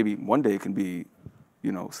not be, maybe one day it can be,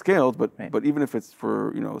 you know, scaled, but even if it's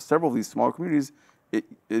for, you know, several of these smaller communities, it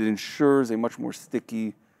ensures a much more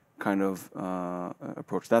sticky kind of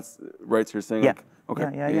approach. That's right. So you're saying,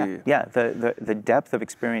 The depth of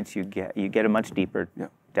experience you get a much deeper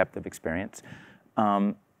depth of experience.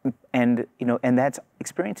 And you know, and that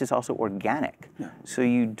experience is also organic. So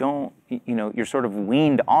you don't, you know, you're sort of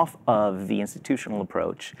weaned off of the institutional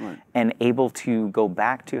approach and able to go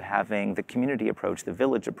back to having the community approach, the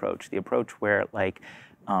village approach, the approach where like,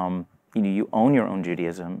 you know, you own your own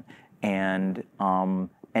Judaism, and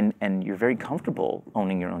you're very comfortable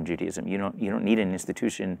owning your own Judaism. You don't need an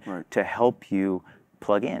institution to help you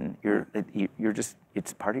plug in. You're just,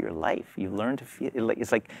 it's part of your life. You learn to feel.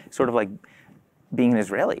 It's like sort of like being an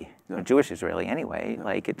Israeli, a Jewish Israeli anyway,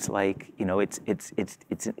 like it's like, you know, it's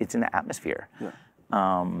in the atmosphere.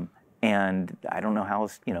 And I don't know how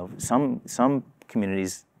else, you know, some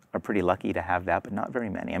communities are pretty lucky to have that, but not very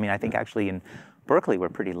many. I mean, I think actually in Berkeley, we're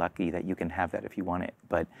pretty lucky that you can have that if you want it,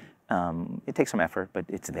 but it takes some effort, but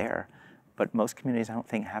it's there. But most communities, I don't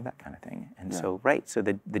think, have that kind of thing. And so, so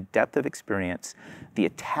the depth of experience, the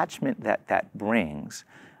attachment that brings,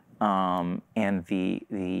 and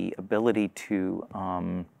the ability to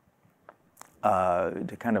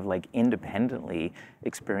kind of like independently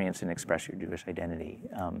experience and express your Jewish identity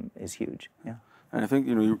is huge. Yeah. And I think,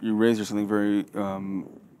 you know, you raised something very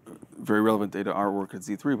very relevant to our work at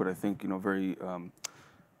Z3, but I think, you know, very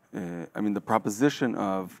I mean, the proposition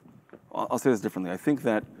of, I'll say this differently. I think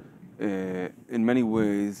that in many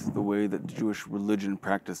ways, the way that Jewish religion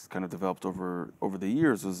practice kind of developed over the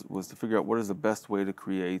years was to figure out what is the best way to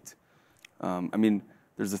create. I mean,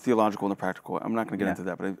 there's the theological and the practical. I'm not going to get into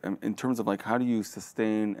that, but in terms of like, how do you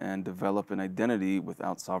sustain and develop an identity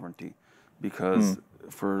without sovereignty? Because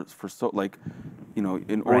for so, like, you know,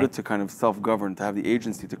 in order to kind of self-govern, to have the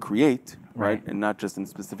agency to create, right, and not just in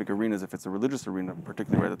specific arenas, if it's a religious arena,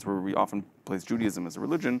 particularly, that's where we often place Judaism as a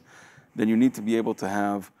religion, then you need to be able to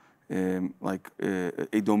have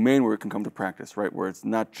a domain where it can come to practice, right? Where it's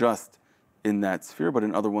not just in that sphere, but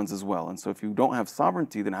in other ones as well. And so if you don't have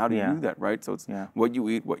sovereignty, then how do you do that, right? So it's what you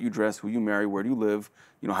eat, what you dress, who you marry, where do you live,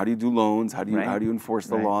 you know, how do you do loans, how do you enforce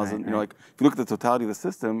the laws, and you know, like if you look at the totality of the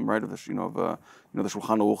system, right, of the the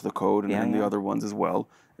Shulchan Aruch, the code, and the other ones as well.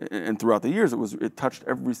 And throughout the years, it touched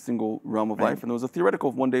every single realm of life, and there was a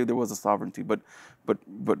theoretical. One day there was a sovereignty, but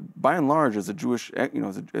by and large, as a Jewish, you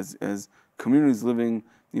know, as communities living,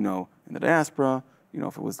 in the diaspora,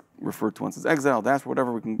 if it was referred to once as exile, diaspora,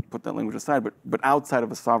 whatever, we can put that language aside, but outside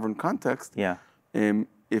of a sovereign context,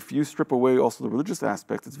 if you strip away also the religious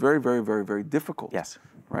aspect, it's very, very, very, very difficult. Yes.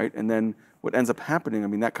 Right? And then what ends up happening,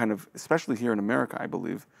 that kind of, especially here in America, I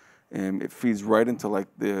believe, it feeds right into like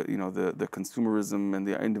the consumerism and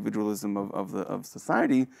the individualism of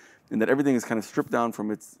society, and that everything is kind of stripped down from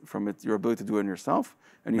your ability to do it in yourself,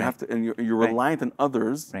 and you have to, and you're reliant on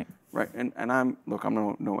others, right? And I'm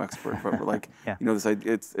no expert, but like this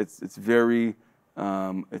idea, it's very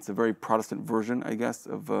it's a very Protestant version, I guess,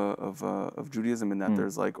 of Judaism, in that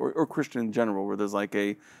there's like, or Christian in general, where there's like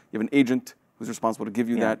you have an agent who's responsible to give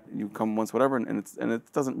you that, and you come once, whatever, and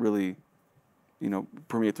it doesn't really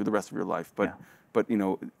permeate through the rest of your life. But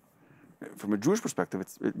from a Jewish perspective,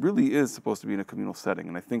 it really is supposed to be in a communal setting.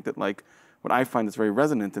 And I think that like what I find that's very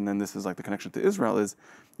resonant, and then this is like the connection to Israel, is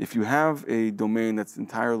if you have a domain that's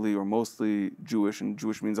entirely or mostly Jewish, and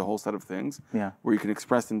Jewish means a whole set of things, where you can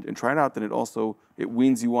express and try it out, then it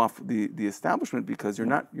weans you off the establishment, because you're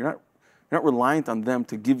not reliant on them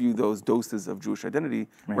to give you those doses of Jewish identity,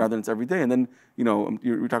 rather than it's every day. And then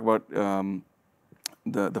we talk about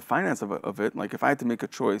the finance of it. Like if I had to make a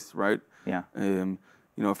choice, right?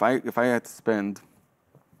 If I had to spend,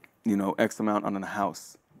 X amount on a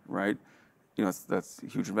house, right? That's a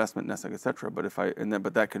huge investment, et cetera. But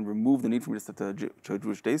but that can remove the need for me to sit to a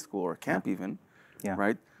Jewish day school or a camp even,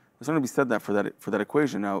 right? There's something to be said that for that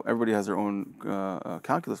equation. Now everybody has their own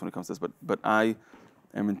calculus when it comes to this, but I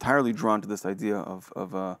am entirely drawn to this idea of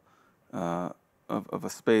a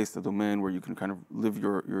space, a domain where you can kind of live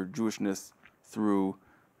your Jewishness through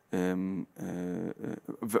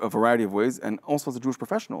a variety of ways, and also as a Jewish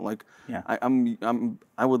professional. Like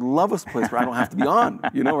I would love a place where I don't have to be on,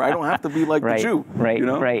 where I don't have to be like the Jew.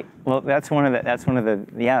 Right. Well, that's one of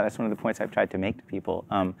the points I've tried to make to people.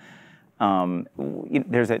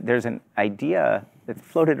 There's an idea that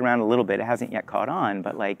floated around a little bit. It hasn't yet caught on,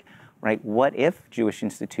 but what if Jewish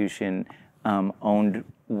institution owned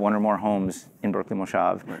one or more homes in Berkeley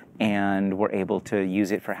Moshav, and were able to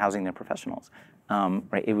use it for housing their professionals?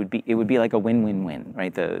 It would be like a win-win-win,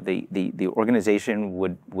 right? The organization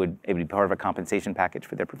would be part of a compensation package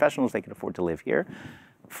for their professionals. They could afford to live here.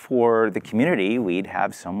 For the community, we'd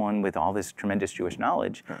have someone with all this tremendous Jewish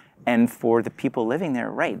knowledge, and for the people living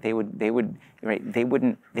there, they would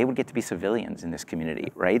get to be civilians in this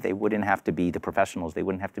community, right? They wouldn't have to be the professionals. They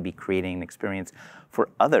wouldn't have to be creating an experience for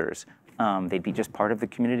others. They'd be just part of the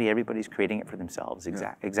community. Everybody's creating it for themselves.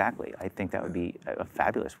 Exactly. I think that would be a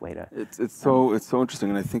fabulous way to. It's so interesting,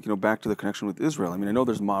 and I think back to the connection with Israel. I know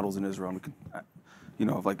there's models in Israel, and we can,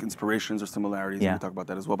 of like inspirations or similarities. And we talk about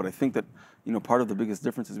that as well. But I think that part of the biggest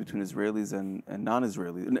differences between Israelis and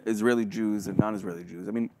non-Israeli, Israeli Jews and non-Israeli Jews.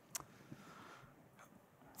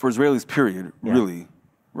 For Israelis, period, really,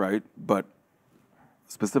 right? But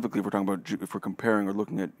specifically, if we're talking about, if we're comparing or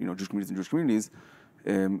looking at Jewish communities and Jewish communities.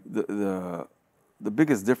 The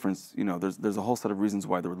biggest difference, there's a whole set of reasons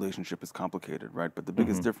why the relationship is complicated, right? But the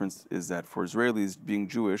biggest difference is that for Israelis, being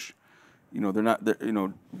Jewish,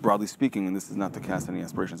 they're broadly speaking, and this is not to cast any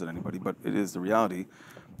aspirations at anybody, but it is the reality.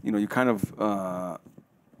 You kind of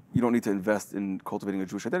you don't need to invest in cultivating a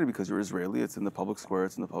Jewish identity because you're Israeli. It's in the public square.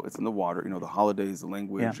 It's in the water. The holidays, the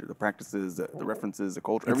language, the practices, the references, the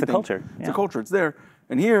culture. It's everything. the culture. It's a culture. It's there.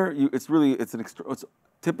 And here, it's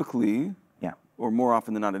typically. Or more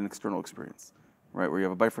often than not, an external experience, right? Where you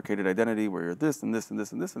have a bifurcated identity, where you're this and this and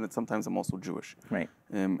this and this, and it's sometimes I'm also Jewish, right?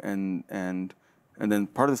 And then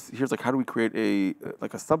part of this here's like, how do we create a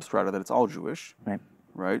substrata that it's all Jewish,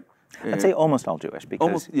 right? I'd say almost all Jewish,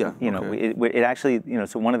 because it actually,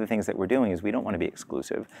 so one of the things that we're doing is we don't want to be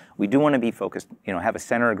exclusive. We do want to be focused, have a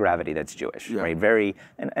center of gravity that's Jewish, right? Very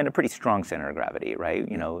and a pretty strong center of gravity, right?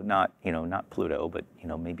 Not Pluto, but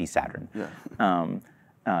maybe Saturn.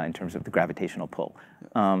 In terms of the gravitational pull.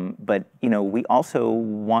 But we also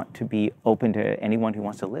want to be open to anyone who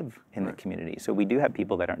wants to live in the community. So we do have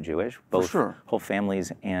people that aren't Jewish, both whole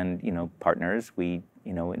families and partners.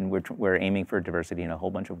 And we're aiming for diversity in a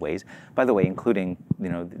whole bunch of ways. By the way, including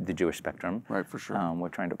the Jewish spectrum. Right, for sure. We're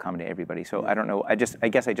trying to accommodate everybody. So I don't know. I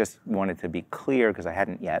guess I just wanted to be clear, because I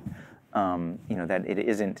hadn't yet. That it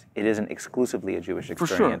isn't exclusively a Jewish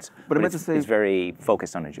experience. For sure. But I meant to say it's very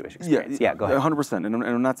focused on a Jewish experience. Go ahead. 100%. And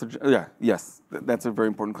I'm not yes, that's a very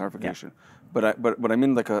important clarification. But I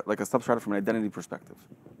mean like a substrata from an identity perspective,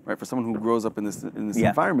 right? For someone who grows up in this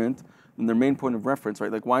environment, and their main point of reference,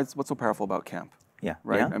 right? Like what's so powerful about camp? Yeah.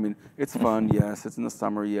 Right. Yeah. I mean, it's fun. Yes. It's in the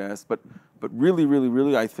summer. Yes. But really, really,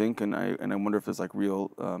 really, I think, and I wonder if there's like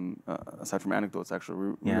real, aside from anecdotes,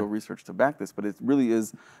 actually real research to back this. But it really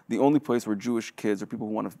is the only place where Jewish kids or people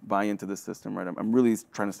who want to buy into this system. Right. I'm really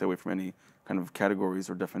trying to stay away from any kind of categories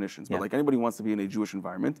or definitions. But like anybody who wants to be in a Jewish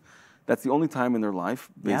environment, that's the only time in their life,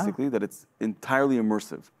 basically, that it's entirely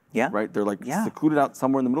immersive. Yeah. Right? They're like secluded out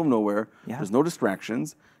somewhere in the middle of nowhere. Yeah. There's no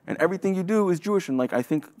distractions. And everything you do is Jewish. And like, I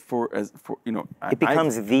think it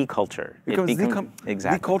becomes the culture. It becomes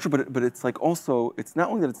exactly. the culture, but it's like also, it's not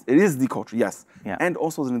only that it is the culture, yes. Yeah. And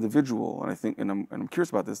also as an individual, and I think, and I'm curious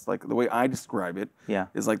about this, like the way I describe it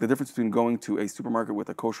is like the difference between going to a supermarket with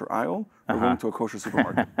a kosher aisle or going to a kosher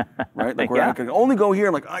supermarket, right? Like where I can only go here,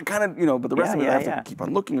 I'm like, I kind of, but the rest of it I have to keep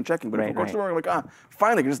on looking and checking. But if I'm kosher supermarket, I'm like,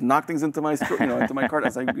 finally I can just knock things into my, into my cart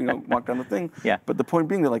as I, walk down the thing. Yeah. But the point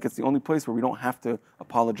being that like, it's the only place where we don't have to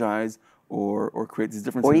apologize or create these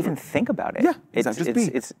differences. Or even think about it. Yeah, exactly. Just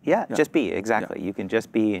be, exactly. Yeah. You can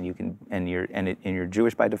just be, and you're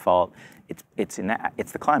Jewish by default. It's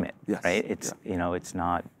the climate, right? It's it's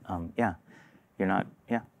not. You're not.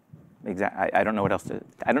 Yeah. Exactly. I don't know what else to.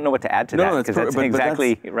 I don't know what to add to that because that's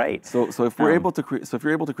exactly right. So if we're able to create, if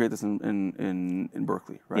you're able to create this in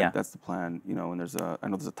Berkeley, right? Yeah. That's the plan. And there's I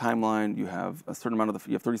know there's a timeline. You have a certain amount of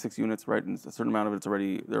you have 36 units, right? And a certain amount of it's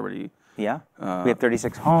they're already. Yeah. We have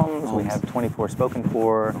 36 homes. We have 24 spoken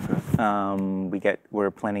for. Okay. We're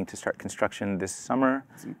planning to start construction this summer.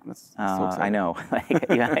 That's so exciting. I know.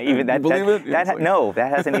 Even that. Believe it? No,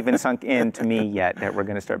 that hasn't even sunk in to me yet. That we're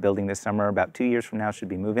going to start building this summer. About 2 years from now, should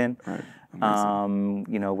be move-in. Right.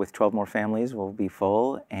 With 12 more families, we'll be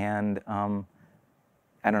full. And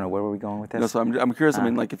I don't know, where were we going with this? No, so I'm curious. I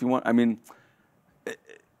mean, like, if you want, I mean,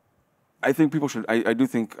 I think people should. I do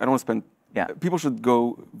think I don't want to spend. Yeah. People should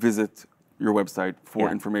go visit your website for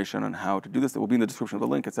information on how to do this. It will be in the description of the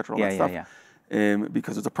link, etc. All that stuff.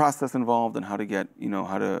 Because there's a process involved and how to get,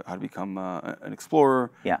 how to become an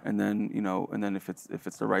explorer. Yeah. And then, and then if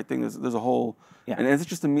it's the right thing, there's a whole. Yeah. And it's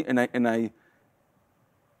just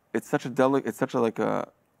it's such a delicate. It's such a like a,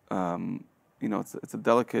 it's a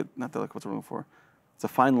delicate, not delicate. What's the word for? It's a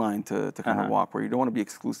fine line to kind of walk where you don't want to be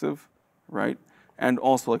exclusive, right? And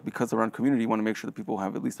also, like, because around community, you want to make sure that people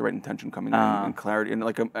have at least the right intention coming in and clarity, and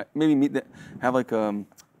like maybe have like to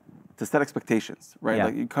set expectations, right? Yeah.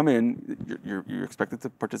 Like you come in, you're expected to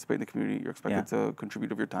participate in the community, you're expected to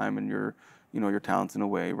contribute of your time and your talents in a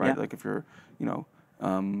way, right? Yeah. Like if you're,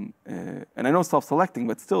 and I know self-selecting,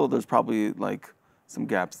 but still, there's probably like some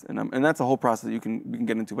gaps, and that's a whole process that we can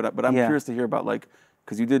get into. But I'm curious to hear about like,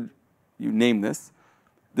 because you named this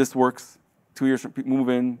works 2 years from move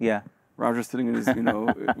in. Yeah. Roger's sitting in his,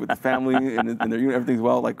 with his family and their unit, everything's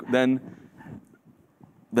well. Like then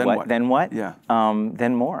what? Then what? Yeah.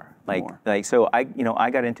 Then more. So I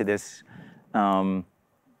got into this.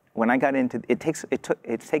 When I got into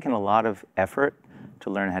it's taken a lot of effort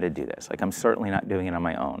to learn how to do this. Like I'm certainly not doing it on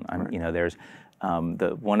my own. There's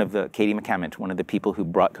Katie McCammett, one of the people who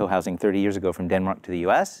brought cohousing 30 years ago from Denmark to the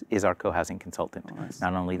U.S., is our cohousing consultant. Oh, nice.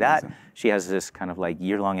 Not only that, she has this kind of like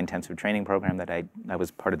year-long intensive training program that I was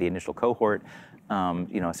part of the initial cohort.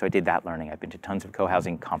 So I did that learning. I've been to tons of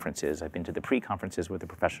cohousing conferences. I've been to the pre-conferences where the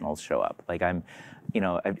professionals show up. Like I've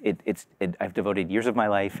devoted years of my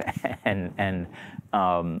life and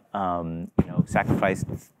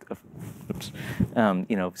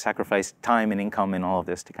sacrificed time and income and all of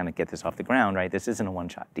this to kind of get this off the ground, right? This isn't a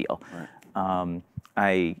one-shot deal. Right.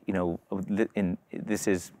 This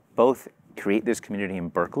is both create this community in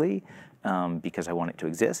Berkeley because I want it to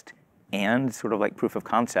exist, and sort of like proof of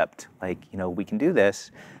concept, like, we can do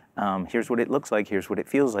this. Here's what it looks like. Here's what it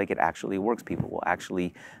feels like. It actually works. People will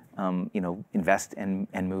actually, invest and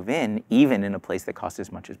move in, even in a place that costs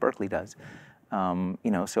as much as Berkeley does.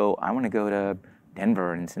 So I want to go to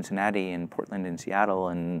Denver and Cincinnati and Portland and Seattle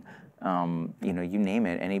and you name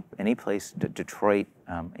it, any place, Detroit.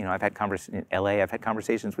 I've had in LA. I've had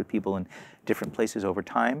conversations with people in different places over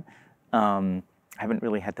time. I haven't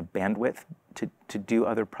really had the bandwidth to do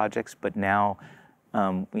other projects, but now,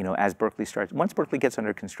 as Berkeley starts, once Berkeley gets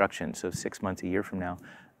under construction, so 6 months, a year from now,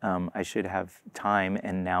 I should have time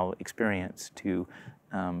and now experience to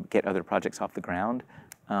get other projects off the ground.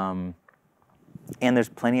 And there's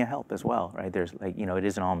plenty of help as well, right? There's it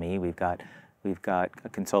isn't all me. We've got a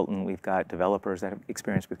consultant, we've got developers that have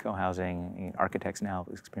experience with co-housing, architects now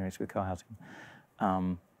have experience with co-housing.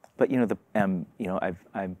 But I'm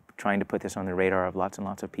trying to put this on the radar of lots and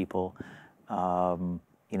lots of people.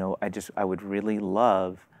 I would really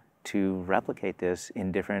love to replicate this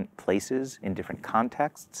in different places, in different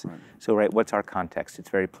contexts. Right. So, what's our context? It's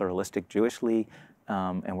very pluralistic Jewishly,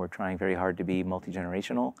 and we're trying very hard to be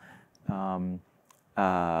multi-generational.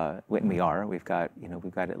 We've got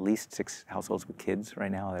at least 6 households with kids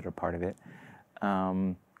right now that are part of it.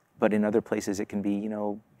 But in other places, it can be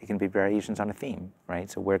variations on a theme, right?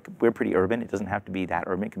 So we're pretty urban. It doesn't have to be that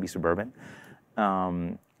urban. It can be suburban.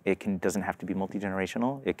 Doesn't have to be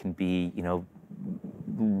multi-generational. It can be,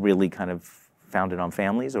 really kind of founded on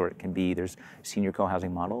families, or it can be there's senior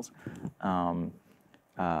co-housing models.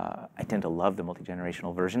 I tend to love the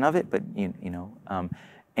multi-generational version of it, but they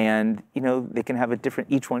can have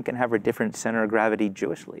each one can have a different center of gravity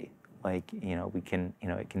Jewishly. Like,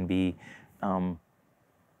 it can be.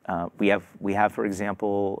 We have, for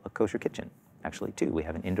example, a kosher kitchen, actually, too. We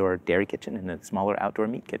have an indoor dairy kitchen and a smaller outdoor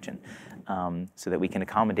meat kitchen, so that we can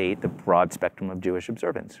accommodate the broad spectrum of Jewish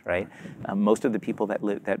observance, right? Most of the people that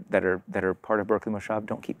are part of Berkeley Moshav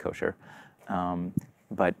don't keep kosher,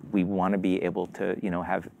 but we want to be able to,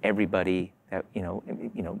 have everybody that,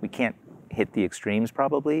 we can't hit the extremes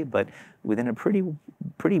probably, but within a pretty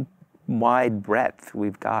wide breadth,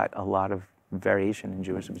 we've got a lot of variation in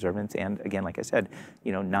Jewish observance, and again, like I said,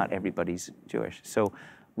 not everybody's Jewish. So,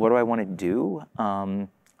 what do I want to do? I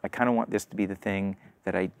kind of want this to be the thing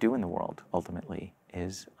that I do in the world. Ultimately,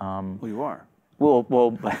 is well, you are.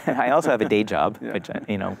 Well, I also have a day job, yeah. Which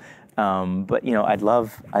but I'd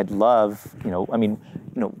love,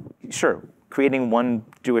 sure, creating one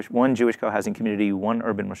Jewish co-housing community, one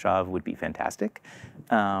urban moshav would be fantastic.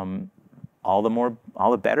 All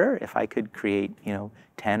the better if I could create,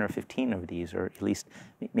 10 or 15 of these, or at least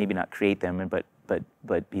maybe not create them, but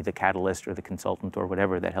be the catalyst or the consultant or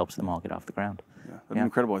whatever that helps them all get off the ground. Yeah, that'd be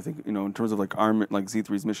incredible. I think, in terms of like our, like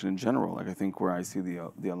Z3's mission in general, like I think where I see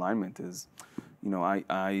the alignment is,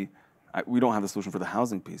 we don't have the solution for the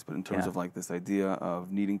housing piece, but in terms of like this idea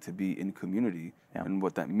of needing to be in community and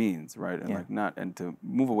what that means, right? And and to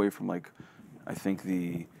move away from like, I think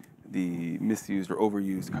the misused or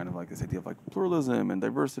overused kind of like this idea of like pluralism and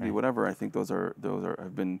diversity, whatever. I think those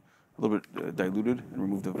have been a little bit diluted and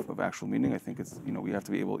removed of actual meaning. I think it's, we have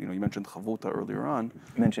to be able, you mentioned chavuta earlier on.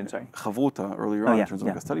 Chavuta earlier on in terms of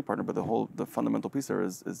like a study partner, but the fundamental piece there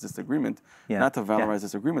is disagreement, not to valorize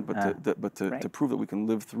disagreement, but to prove that we can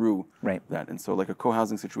live through that. And so like a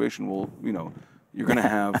co-housing situation will, you're gonna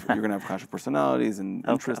have clash of personalities and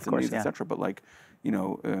interests and needs, etc. But like,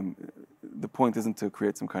 the point isn't to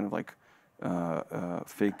create some kind of like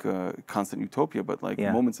fake constant utopia, but like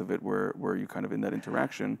moments of it where you kind of in that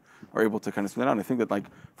interaction are able to kind of spin that out. And I think that like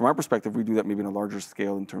from our perspective, we do that maybe in a larger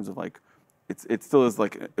scale in terms of like it still is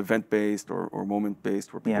like event based or moment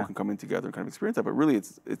based where people can come in together and kind of experience that. But really,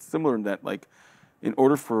 it's similar in that like in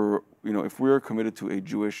order for if we are committed to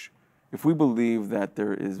if we believe that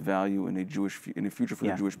there is value in a future for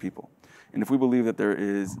the Jewish people, and if we believe that there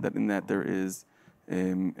is that it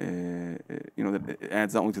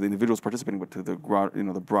adds not only to the individuals participating, but to the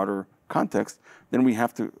broader context, then we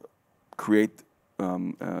have to create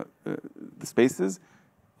the spaces,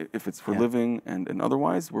 if it's for living and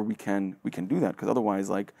otherwise, where we can do that. Because otherwise,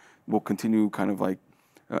 like we'll continue kind of like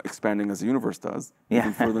expanding as the universe does,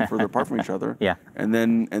 even further and further apart from each other. And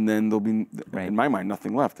then there'll be, in my mind,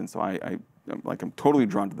 nothing left. And so I'm totally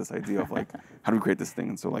drawn to this idea of like, how do we create this thing?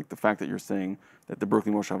 And so like the fact that you're saying that the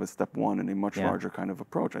Berkeley Moshav is step one in a much larger kind of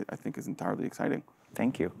approach, I think is entirely exciting.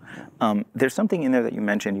 Thank you. There's something in there that you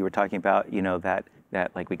mentioned. You were talking about, that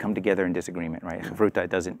like we come together in disagreement, right? Vruta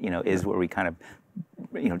doesn't, is where we kind of,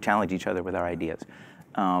 challenge each other with our ideas.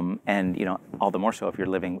 And all the more so if you're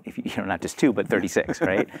living, not just 2 but 36,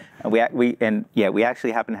 right? And we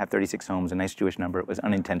actually happen to have 36 homes, a nice Jewish number. It was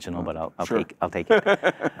unintentional, but I'll take it.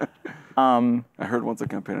 I heard once a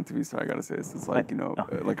campaign on TV, so I gotta say this. It's like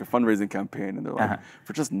like a fundraising campaign, and they're like,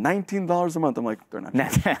 for just $19 a month. I'm like, they're not.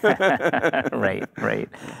 Right.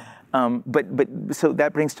 But so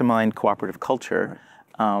that brings to mind cooperative culture.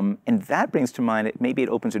 And that brings to mind, maybe it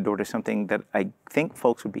opens a door to something that I think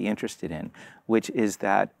folks would be interested in, which is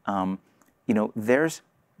that,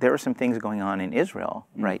 there are some things going on in Israel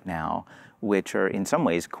right now, which are in some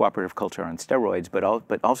ways cooperative culture on steroids, but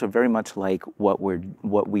also very much like what we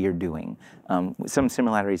are doing. Some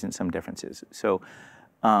similarities and some differences. So,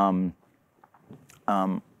 what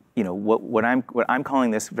I'm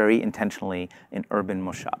calling this very intentionally an urban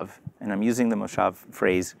moshav, and I'm using the moshav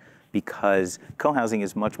phrase because co-housing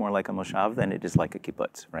is much more like a moshav than it is like a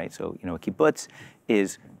kibbutz, right? So a kibbutz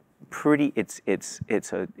is it's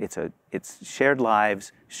shared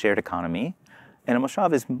lives, shared economy, and a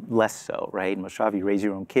moshav is less so, right? In moshav, you raise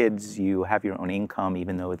your own kids, you have your own income,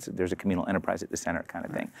 even though there's a communal enterprise at the center, kind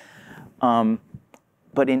of thing.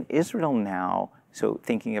 But in Israel now, so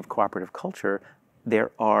thinking of cooperative culture,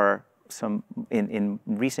 there are some in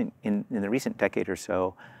the recent decade or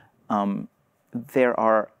so, there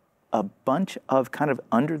are a bunch of kind of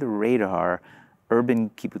under the radar urban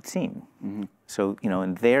kibbutzim. So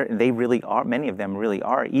and they really are. Many of them really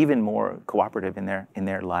are even more cooperative in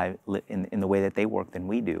their life in the way that they work than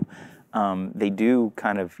we do. They do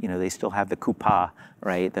kind of they still have the kuppah,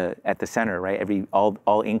 right, at the center, right.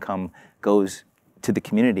 All income goes to the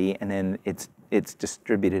community, and then it's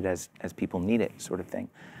distributed as people need it, sort of thing.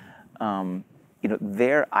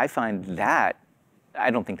 There I find that. I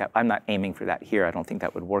don't think that, I'm not aiming for that here. I don't think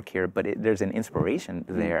that would work here, but there's an inspiration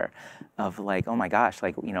there of like, oh my gosh,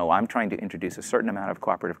 like, I'm trying to introduce a certain amount of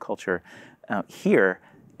cooperative culture here,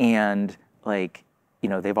 and like,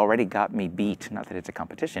 they've already got me beat. Not that it's a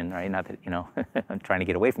competition, right? Not that, I'm trying to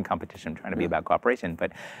get away from competition, I'm trying to be about cooperation,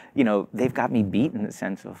 but, they've got me beat in the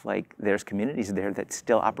sense of like, there's communities there that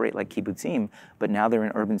still operate like kibbutzim, but now they're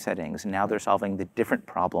in urban settings, and now they're solving the different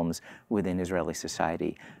problems within Israeli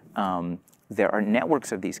society. There are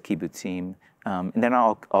networks of these kibbutzim, and they're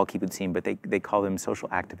not all kibbutzim, but they call them social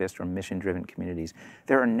activist or mission-driven communities.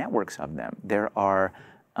 There are networks of them. There are,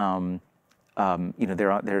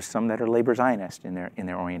 there's some that are labor Zionist in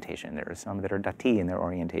their orientation. There are some that are dati in their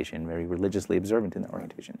orientation, very religiously observant in their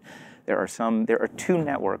orientation. There are two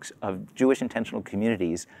networks of Jewish intentional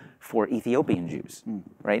communities for Ethiopian Jews,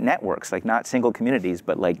 right? Networks, like not single communities,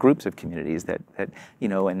 but like groups of communities that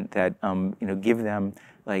give them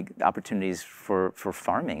like opportunities for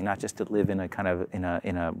farming, not just to live in a kind of in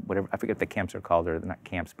a whatever, I forget what the camps are called, or not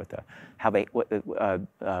camps, but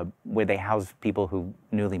where they house people who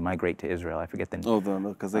newly migrate to Israel. I forget the name. Oh,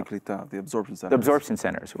 the absorption centers. The absorption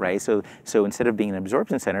centers, right? So instead of being an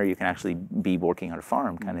absorption center, you can actually be working on a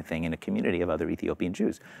farm kind of thing in a community of other Ethiopian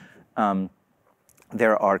Jews.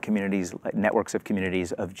 There are communities, networks of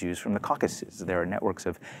communities of Jews from the Caucasus. There are networks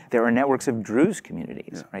of Druze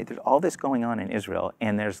communities, right? There's all this going on in Israel,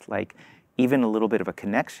 and there's like even a little bit of a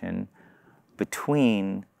connection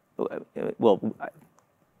between,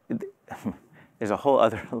 there's a whole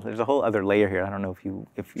other layer here. I don't know if you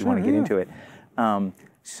want to get into it.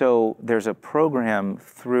 So there's a program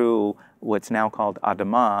through what's now called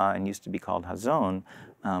Adama and used to be called Hazon.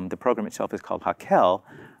 The program itself is called Hakel.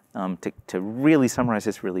 To really summarize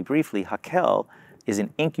this really briefly, Hakel is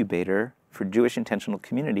an incubator for Jewish intentional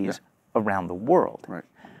communities around the world. Right.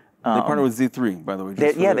 They partner with Z3, by the way.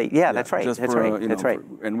 That's right. That's right. That's right.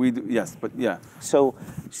 And we do, yes, but yeah. So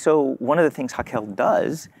one of the things Hakel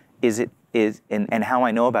does and how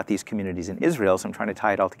I know about these communities in Israel, so I'm trying to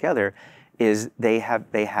tie it all together, is they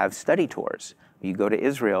have study tours. You go to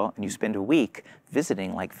Israel and you spend a week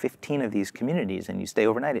visiting like 15 of these communities, and you stay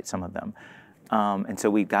overnight at some of them. And so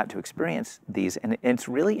we got to experience these, and it's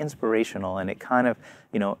really inspirational. And it kind of,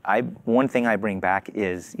 one thing I bring back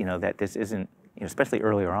is, that this isn't, especially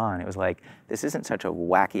earlier on, it was like, this isn't such a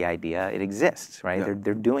wacky idea. It exists, right? Yeah.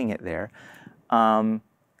 They're doing it there. And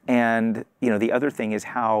the other thing is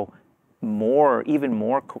how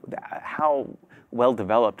how well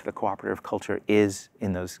developed the cooperative culture is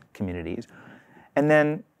in those communities. And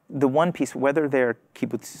then the one piece, whether they're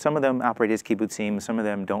kibbutz, some of them operate as kibbutzim, some of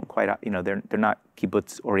them don't quite, they're not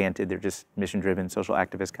kibbutz oriented, they're just mission driven, social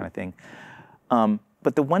activist kind of thing.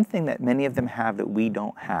 But the one thing that many of them have that we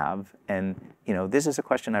don't have, and this is a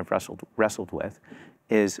question I've wrestled with,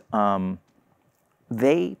 is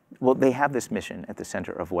they have this mission at the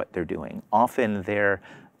center of what they're doing. Often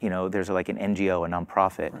there's like an NGO, a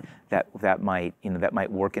nonprofit, right, that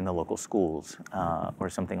might work in the local schools or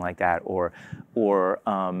something like that, or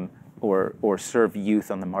serve youth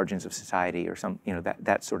on the margins of society, or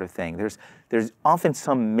that sort of thing. There's often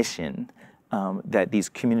some mission that these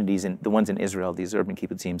communities, the ones in Israel, these urban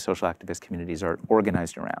kibbutzim, social activist communities, are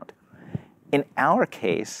organized around. In our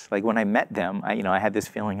case, like when I met them, I had this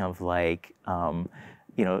feeling of like,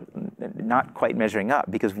 not quite measuring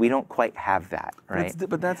up, because we don't quite have that, right?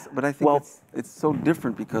 But I think it's so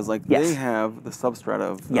different, because like they have the substrata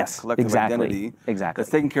of collective identity that's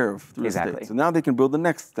taken care of through the state. So now they can build the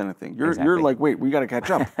next kind of thing. You're like, wait, we got to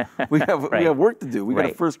catch up. We have work to do. We got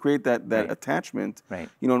to first create that attachment. Right.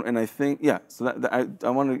 And I think So I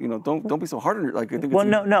want to don't be so hard on your I think. Well,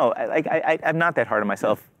 no. I'm not that hard on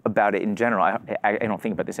myself about it in general. I don't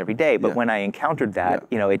think about this every day, but when I encountered that,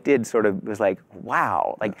 it did sort of was like, wow.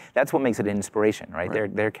 Like that's what makes it an inspiration, right?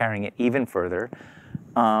 They're carrying it even further.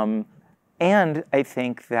 And I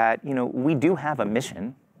think that, we do have a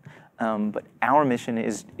mission, but our mission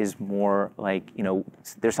is more like,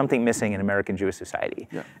 there's something missing in American Jewish society.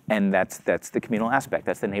 Yeah. And that's the communal aspect,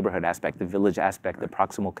 that's the neighborhood aspect, the village aspect, the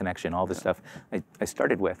proximal connection, all the stuff I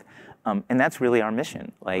started with. And that's really our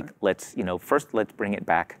mission. Like, first let's bring it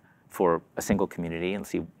back for a single community and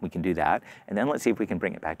see if we can do that. And then let's see if we can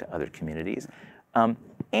bring it back to other communities.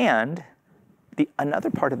 And Another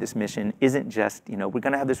part of this mission isn't just, we're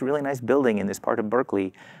going to have this really nice building in this part of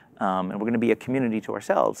Berkeley, and we're going to be a community to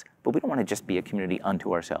ourselves, but we don't want to just be a community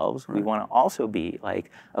unto ourselves. Right. We want to also be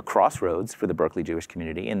like a crossroads for the Berkeley Jewish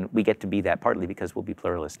community, and we get to be that partly because we'll be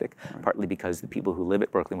pluralistic, right. Partly because the people who live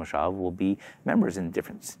at Berkeley Moshav will be members in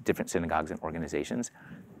different synagogues and organizations.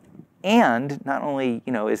 And not only,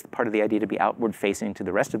 is part of the idea to be outward facing to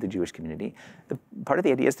the rest of the Jewish community, part of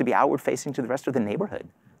the idea is to be outward facing to the rest of the neighborhood.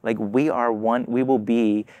 Like we will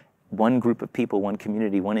be one group of people, one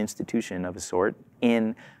community, one institution of a sort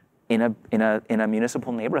in a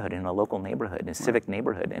municipal neighborhood, in a local neighborhood, in a civic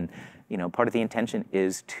neighborhood. And, part of the intention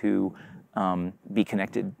is to be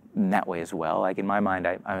connected in that way as well. Like in my mind,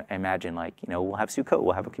 I imagine we'll have Sukkot,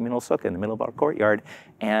 we'll have a communal sukkah in the middle of our courtyard,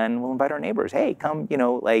 and we'll invite our neighbors. Hey, come,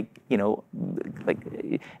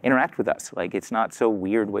 interact with us. Like it's not so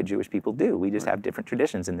weird what Jewish people do. We just have different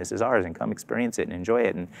traditions, and this is ours. And come experience it and enjoy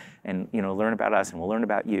it, and learn about us, and we'll learn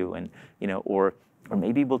about you, and or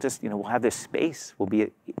maybe we'll just we'll have this space.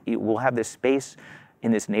 We'll have this space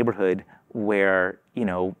in this neighborhood where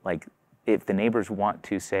if the neighbors want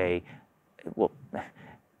to say, well,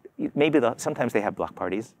 maybe sometimes they have block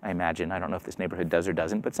parties, I imagine. I don't know if this neighborhood does or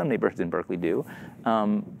doesn't, but some neighborhoods in Berkeley do.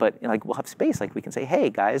 But we'll have space, we can say, hey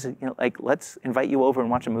guys, let's invite you over and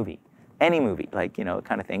watch a movie. Any movie,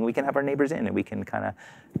 kind of thing. We can have our neighbors in, and we can kind of,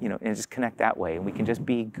 and just connect that way. And we can just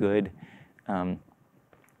be good.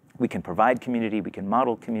 We can provide community, we can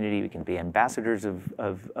model community, we can be ambassadors of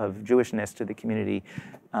Jewishness to the community.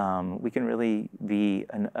 We can really be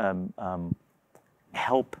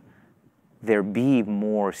help there be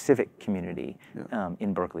more civic community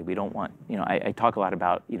in Berkeley. We don't want, I talk a lot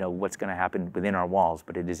about, what's going to happen within our walls,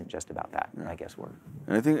 but it isn't just about that, I guess.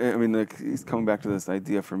 And I think, he's coming back to this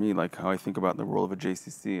idea for me, how I think about the role of a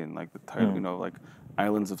JCC and the title,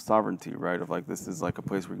 islands of sovereignty, right? Of this is a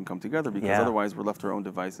place where we can come together, because otherwise we're left to our own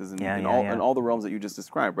devices in all the realms that you just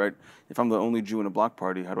described, right? If I'm the only Jew in a block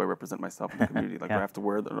party, how do I represent myself in the community? Do I have to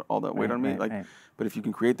wear all that weight on me? But if you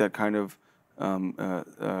can create that kind of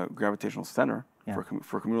gravitational center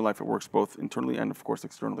for communal life, it works both internally and of course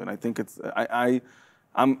externally. And I think it's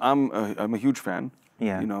I'm a huge fan.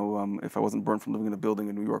 Yeah. If I wasn't burned from living in a building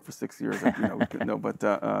in New York for 6 years, we could know. But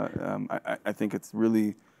I think it's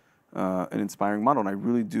really an inspiring model, and I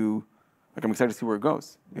really do. I'm excited to see where it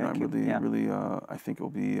goes. I'm really. I think it will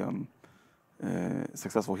be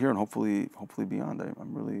successful here, and hopefully beyond.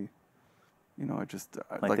 I'm really. I just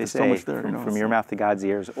like they there's say, so much there. From your mouth to God's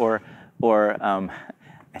ears, or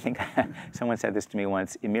I think someone said this to me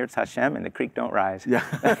once: "Emirtz Hashem, and the creek don't rise." Yeah.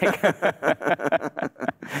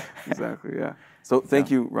 Exactly. Yeah. So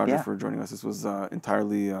thank you, Roger, for joining us. This was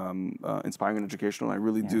entirely inspiring and educational. I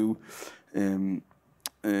really do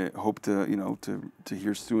hope to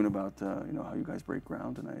hear soon about how you guys break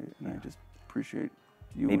ground, and I just appreciate.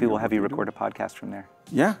 Maybe we'll have you record a podcast from there.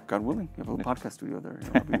 Yeah, God willing. You have a little podcast studio there.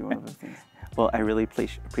 I'll be one of those things. Well, I really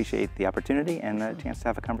appreciate the opportunity and the chance to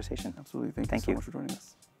have a conversation. Absolutely. Thank you so much for joining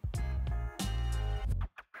us.